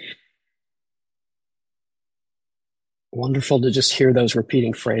 Wonderful to just hear those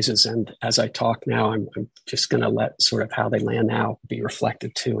repeating phrases. And as I talk now, I'm just going to let sort of how they land now be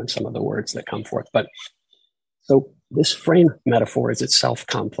reflected too in some of the words that come forth. But so this frame metaphor is itself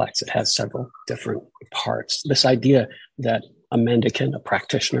complex. It has several different parts. This idea that a mendicant, a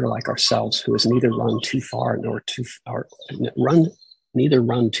practitioner like ourselves, who has neither run too far nor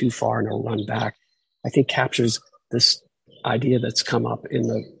run too far nor run back, I think captures this idea that's come up in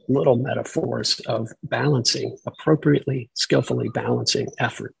the little metaphors of balancing, appropriately, skillfully balancing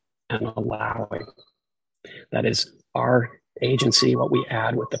effort and allowing. That is our agency, what we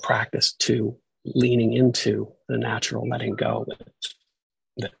add with the practice to leaning into the natural letting go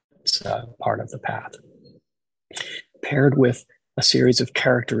that's part of the path, paired with a series of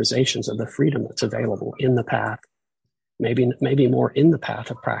characterizations of the freedom that's available in the path, maybe more in the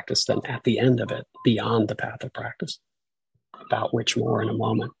path of practice than at the end of it, beyond the path of practice, about which more in a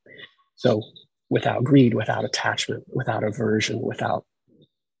moment. So without greed, without attachment, without aversion, without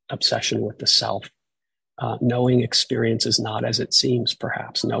obsession with the self, knowing experience is not as it seems,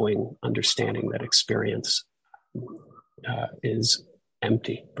 perhaps, understanding that experience is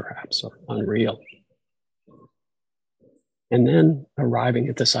empty, perhaps, or unreal. And then arriving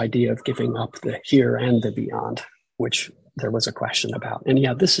at this idea of giving up the here and the beyond, which there was a question about. And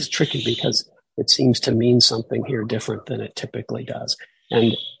yeah, this is tricky because it seems to mean something here different than it typically does.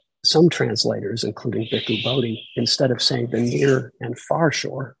 And some translators, including Bhikkhu Bodhi, instead of saying the near and far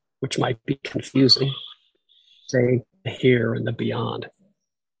shore, which might be confusing, say the here and the beyond.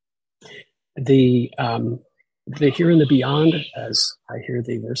 The here and the beyond, as I hear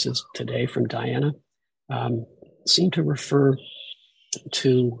the verses today from Diana, seem to refer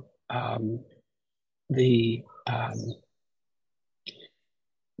to the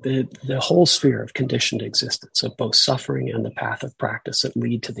whole sphere of conditioned existence, of both suffering and the path of practice that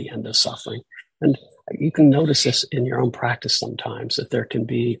lead to the end of suffering. And you can notice this in your own practice sometimes, that there can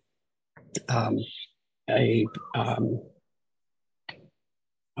be a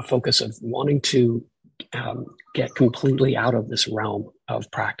focus of wanting to get completely out of this realm of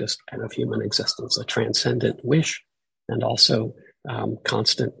practice and of human existence, a transcendent wish, and also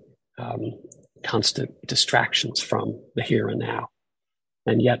constant distractions from the here and now.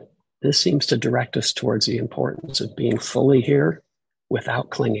 And yet this seems to direct us towards the importance of being fully here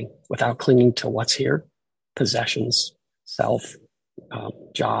without clinging to what's here, possessions, self,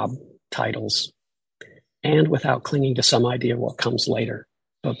 job, titles, and without clinging to some idea of what comes later,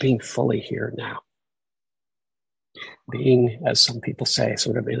 but being fully here now. Being, as some people say,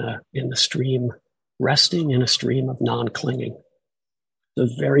 sort of in the stream, resting in a stream of non-clinging.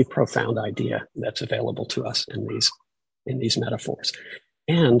 The very profound idea that's available to us in these metaphors.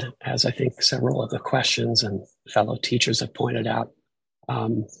 And as I think several of the questions and fellow teachers have pointed out,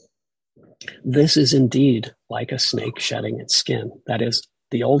 this is indeed like a snake shedding its skin. That is,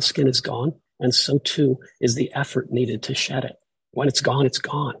 the old skin is gone, and so too is the effort needed to shed it. When it's gone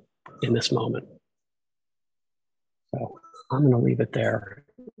in this moment. So I'm going to leave it there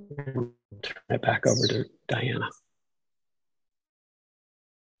and turn it back over to Diana.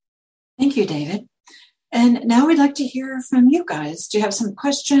 Thank you, David. And now we'd like to hear from you guys. Do you have some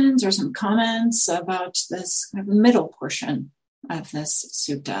questions or some comments about this kind of middle portion of this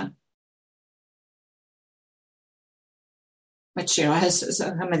sutta? Which, has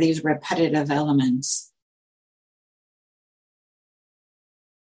some of these repetitive elements.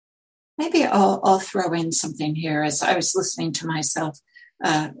 Maybe I'll throw in something here as I was listening to myself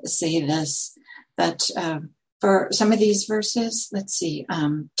say this, that for some of these verses, let's see,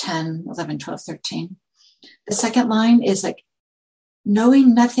 10, 11, 12, 13. The second line is like,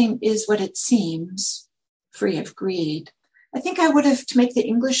 knowing nothing is what it seems, free of greed. I think I would have, to make the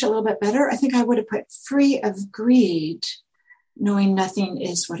English a little bit better, I think I would have put free of greed, knowing nothing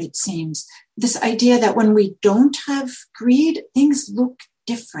is what it seems. This idea that when we don't have greed, things look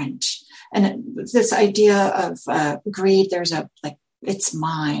different. And this idea of greed, there's it's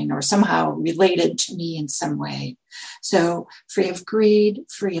mine or somehow related to me in some way. So free of greed,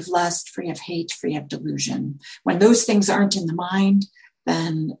 free of lust, free of hate, free of delusion. When those things aren't in the mind,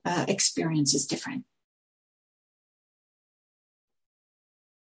 then experience is different.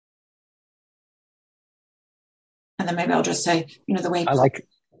 And then maybe I'll just say, the way...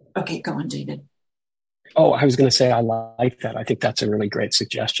 Okay, go on, David. Oh, I was going to say, I like that. I think that's a really great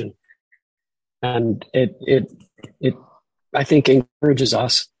suggestion. And it I think encourages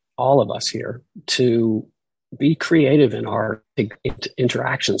us, all of us here, to be creative in our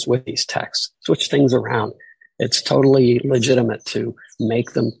interactions with these texts, switch things around. It's totally legitimate to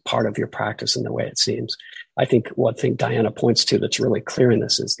make them part of your practice in the way it seems. I think one thing Diana points to that's really clear in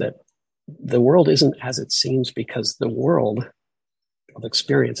this is that the world isn't as it seems, because the world of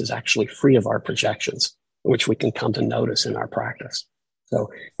experience is actually free of our projections, which we can come to notice in our practice. So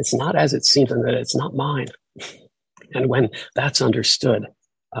it's not as it seems, and that it's not mine. And when that's understood,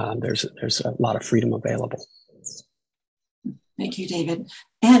 there's a lot of freedom available. Thank you, David.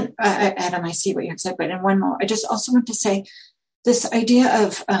 And Adam, I see what you have said, but in one more, I just also want to say this idea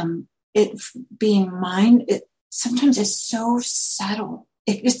of it being mine, it sometimes is so subtle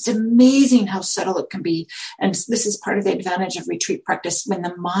it's amazing how subtle it can be. And this is part of the advantage of retreat practice. When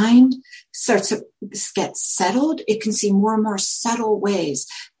the mind starts to get settled, it can see more and more subtle ways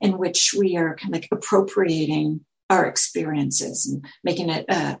in which we are kind of like appropriating our experiences and making it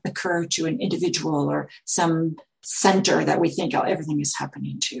occur to an individual or some center that we think everything is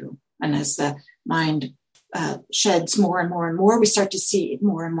happening to. And as the mind sheds more and more and more, we start to see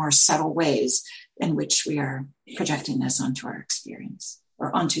more and more subtle ways in which we are projecting this onto our experience,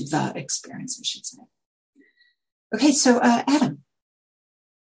 or onto the experience, I should say. Okay, so Adam.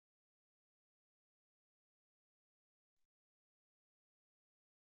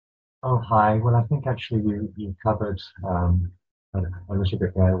 Oh, hi. Well, I think actually you covered a little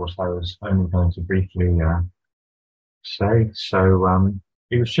bit there what I was only going to briefly say. So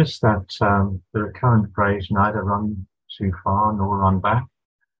it was just that the recurrent phrase, neither run too far nor run back.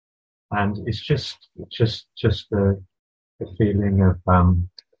 And it's just the feeling of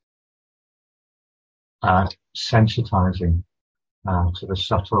sensitizing to the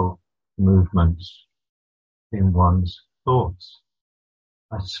subtle movements in one's thoughts.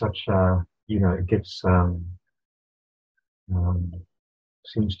 That's such a, it gives,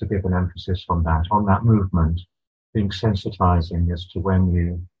 seems to give an emphasis on that movement, being sensitizing as to when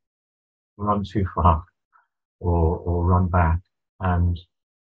you run too far or run back. And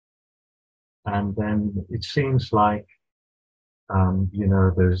then it seems like,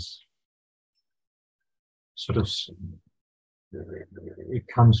 there's sort of, it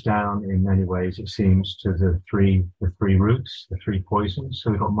comes down in many ways, it seems, to the three roots, the three poisons.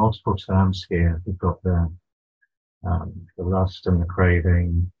 So we've got multiple terms here. We've got the lust and the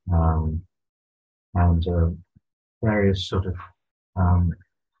craving, and various sort of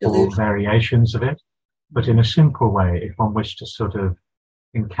variations of it. But in a simple way, if one wished to sort of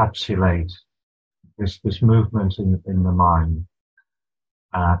encapsulate this movement in the mind,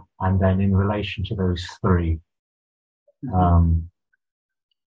 and then in relation to those three,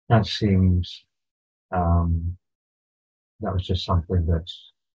 that seems, that was just something that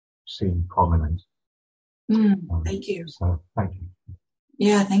seemed prominent. Thank you. So thank you.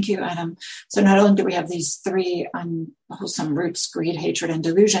 Yeah, thank you, Adam. So not only do we have these three unwholesome roots, greed, hatred, and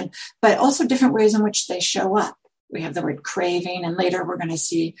delusion, but also different ways in which they show up. We have the word craving, and later we're going to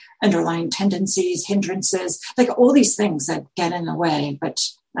see underlying tendencies, hindrances, like all these things that get in the way. But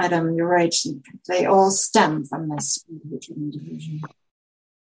Adam, you're right. They all stem from this hatred and delusion.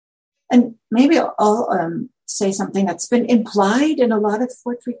 And maybe I'll say something that's been implied in a lot of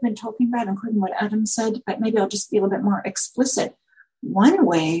what we've been talking about, including what Adam said, but maybe I'll just be a little bit more explicit. One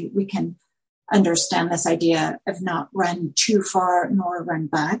way we can understand this idea of not run too far nor run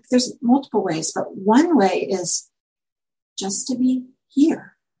back, there's multiple ways, but one way is just to be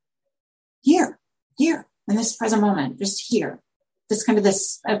here, in this present moment, just here. This kind of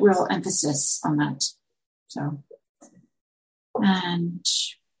this real emphasis on that. So, and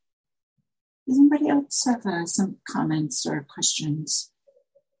does anybody else have some comments or questions?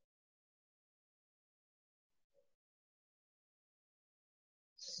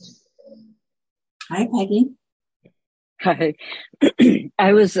 Hi, Peggy. Hi.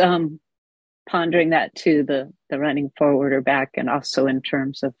 I was pondering that too, the running forward or back, and also in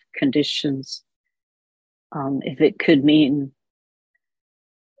terms of conditions. If it could mean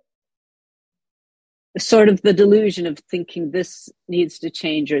sort of the delusion of thinking this needs to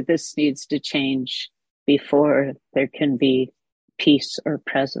change or this needs to change before there can be peace or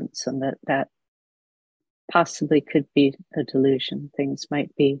presence, and that possibly could be a delusion. Things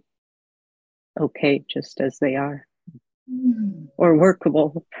might be okay just as they are, or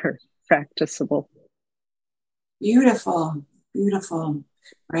workable or practicable. Beautiful,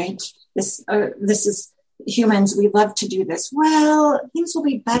 right? This is humans. We love to do this. Well, things will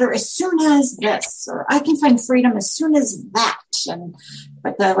be better as soon as this, or I can find freedom as soon as that.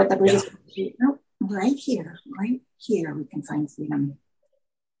 But what the Buddhists no, right here, we can find freedom,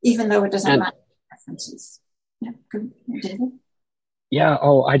 even though it doesn't matter preferences. Yeah, good, David. Yeah.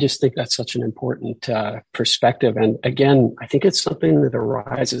 Oh, I just think that's such an important perspective. And again, I think it's something that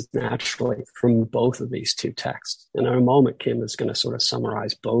arises naturally from both of these two texts. In a moment, Kim is going to sort of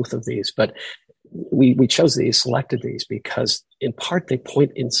summarize both of these, but we chose these, selected these because in part they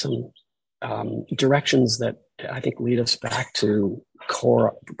point in some directions that I think lead us back to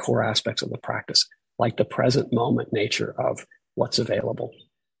core aspects of the practice, like the present moment nature of what's available.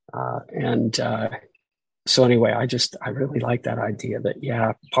 So anyway, I really like that idea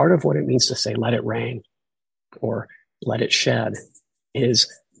that, part of what it means to say, let it rain or let it shed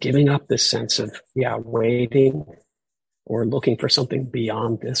is giving up this sense of, waiting or looking for something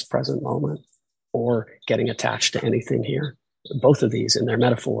beyond this present moment or getting attached to anything here. both of these in their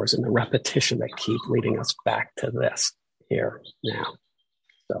metaphors and the repetition that keep leading us back to this here now.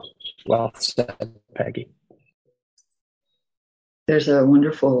 So, well said, Peggy. There's a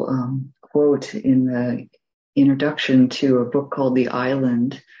wonderful quote in the introduction to a book called The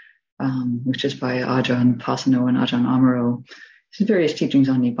Island, which is by Ajahn Pasanno and Ajahn Amaro. There's various teachings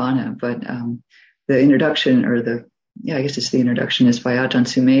on Nibbana, but the introduction, I guess it's the introduction, is by Ajahn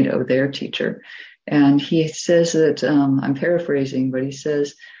Sumedho, their teacher. And he says that, I'm paraphrasing, but he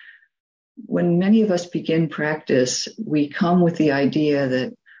says, when many of us begin practice, we come with the idea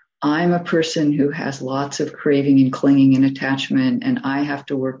that I'm a person who has lots of craving and clinging and attachment, and I have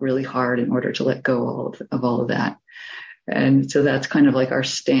to work really hard in order to let go of all of that. And so that's kind of like our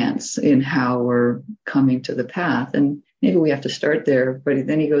stance in how we're coming to the path. And maybe we have to start there. But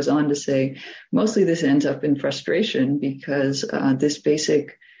then he goes on to say, mostly this ends up in frustration because this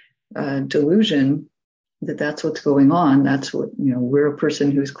basic delusion that that's what's going on, that's what, we're a person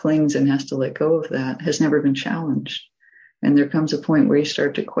who clings and has to let go of that, has never been challenged. And there comes a point where you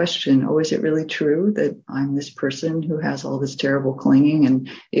start to question, is it really true that I'm this person who has all this terrible clinging and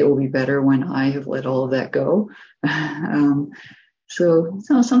it will be better when I have let all of that go? So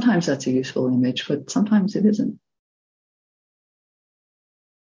sometimes that's a useful image, but sometimes it isn't.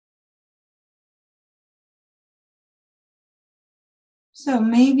 So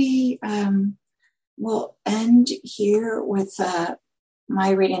maybe we'll end here with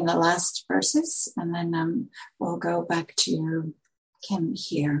my reading the last verses, and then we'll go back to Kim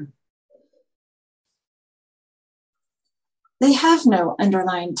here. They have no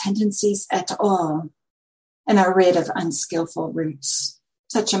underlying tendencies at all and are rid of unskillful roots.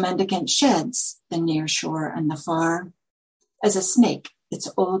 Such a mendicant sheds the near shore and the far, as a snake its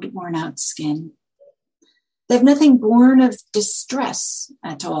old worn-out skin. They have nothing born of distress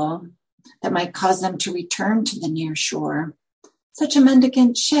at all that might cause them to return to the near shore. Such a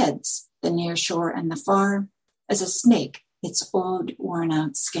mendicant sheds the near shore and the far, as a snake its old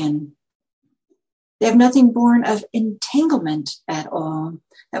worn-out skin. They have nothing born of entanglement at all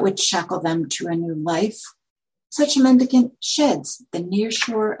that would shackle them to a new life. Such a mendicant sheds the near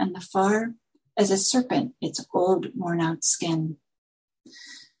shore and the far, as a serpent its old worn-out skin.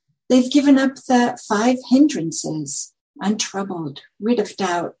 They've given up the 5 hindrances, untroubled, rid of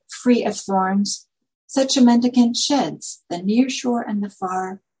doubt, free of thorns. Such a mendicant sheds the near shore and the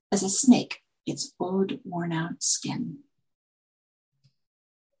far, as a snake its old worn-out skin.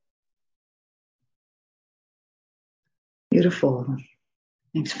 Beautiful.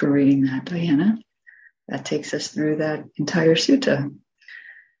 Thanks for reading that, Diana. That takes us through that entire sutta.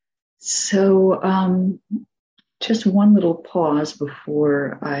 So just one little pause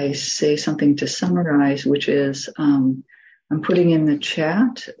before I say something to summarize, which is I'm putting in the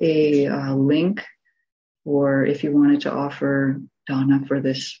chat a link, or if you wanted to offer Dana for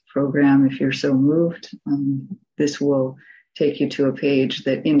this program, if you're so moved, this will take you to a page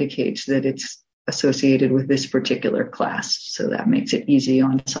that indicates that it's associated with this particular class. So that makes it easy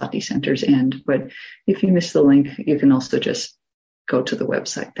on Sati Center's end. But if you miss the link, you can also just go to the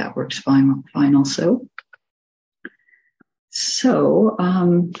website. That works fine also. So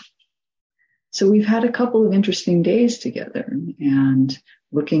we've had a couple of interesting days together and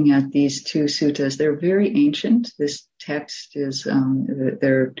looking at these 2 suttas. They're very ancient. This text is,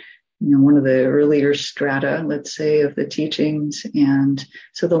 they're one of the earlier strata, let's say, of the teachings. And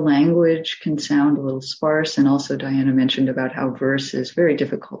so the language can sound a little sparse. And also Diana mentioned about how verse is very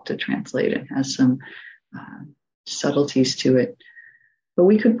difficult to translate. It has some subtleties to it. But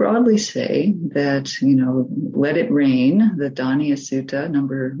we could broadly say that, Let It Rain, the Daniya Sutta,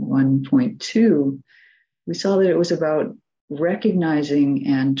 number 1.2, we saw that it was about recognizing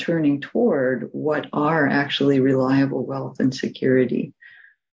and turning toward what are actually reliable wealth and security.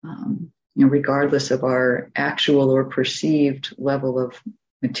 Regardless of our actual or perceived level of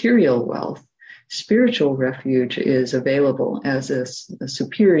material wealth, spiritual refuge is available as a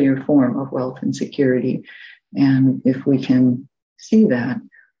superior form of wealth and security. And if we can see that,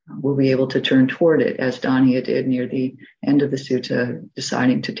 we'll be able to turn toward it, as Daniya did near the end of the sutta,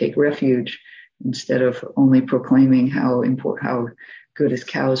 deciding to take refuge instead of only proclaiming how good his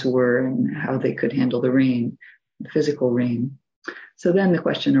cows were and how they could handle the rain, the physical rain. So then the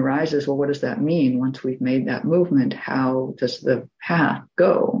question arises, well, what does that mean once we've made that movement? How does the path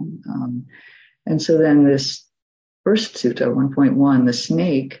go? And so then this first sutta, 1.1, the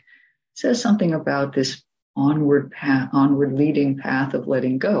snake, says something about this onward leading path of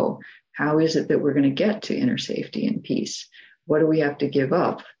letting go. How is it that we're going to get to inner safety and peace? What do we have to give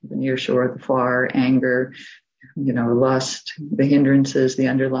up? The near shore, the far, anger, lust, the hindrances, the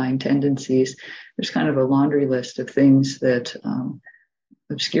underlying tendencies. There's kind of a laundry list of things that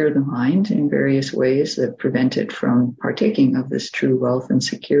obscure the mind in various ways that prevent it from partaking of this true wealth and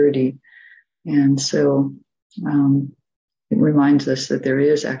security. And so it reminds us that there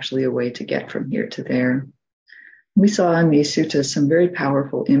is actually a way to get from here to there. We saw in these suttas some very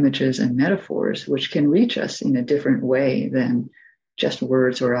powerful images and metaphors which can reach us in a different way than just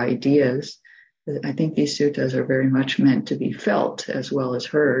words or ideas. I think these suttas are very much meant to be felt as well as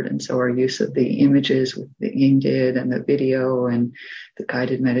heard. And so our use of the images with the Ying did and the video and the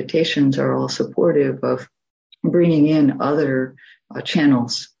guided meditations are all supportive of bringing in other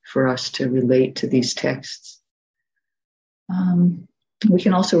channels for us to relate to these texts. We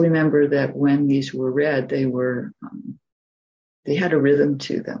can also remember that when these were read, they had a rhythm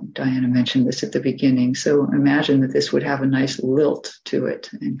to them. Diana mentioned this at the beginning. So imagine that this would have a nice lilt to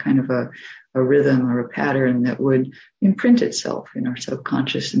it and kind of a rhythm or a pattern that would imprint itself in our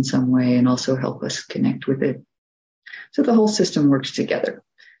subconscious in some way and also help us connect with it. So the whole system works together,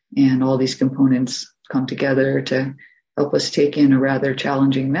 and all these components come together to help us take in a rather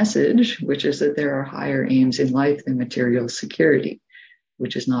challenging message, which is that there are higher aims in life than material security,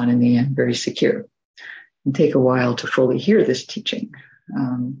 which is not in the end very secure. And take a while to fully hear this teaching.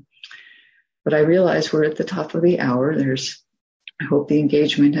 But I realize we're at the top of the hour. I hope the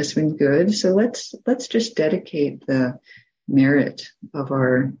engagement has been good. So let's just dedicate the merit of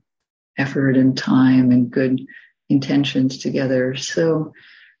our effort and time and good intentions together. So,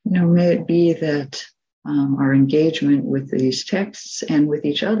 may it be that our engagement with these texts and with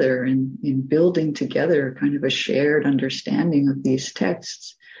each other in building together kind of a shared understanding of these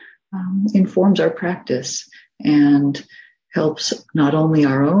texts informs our practice and helps not only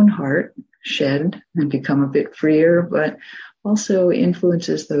our own heart shed and become a bit freer, but also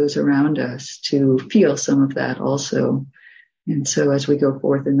influences those around us to feel some of that also. And so as we go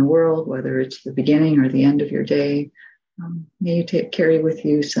forth in the world, whether it's the beginning or the end of your day, may you carry with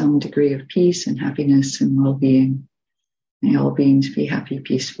you some degree of peace and happiness and well-being. May all beings be happy,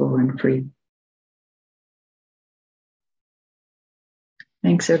 peaceful, and free.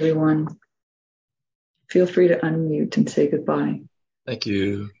 Thanks, everyone. Feel free to unmute and say goodbye. Thank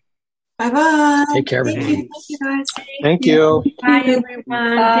you. Bye-bye. Take care, everyone. Thank you, guys. Thank you. Bye, everyone.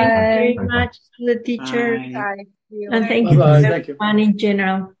 Bye. Thank you very much to the teacher. Bye. And thank you to everyone in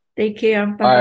general. Take care. Bye.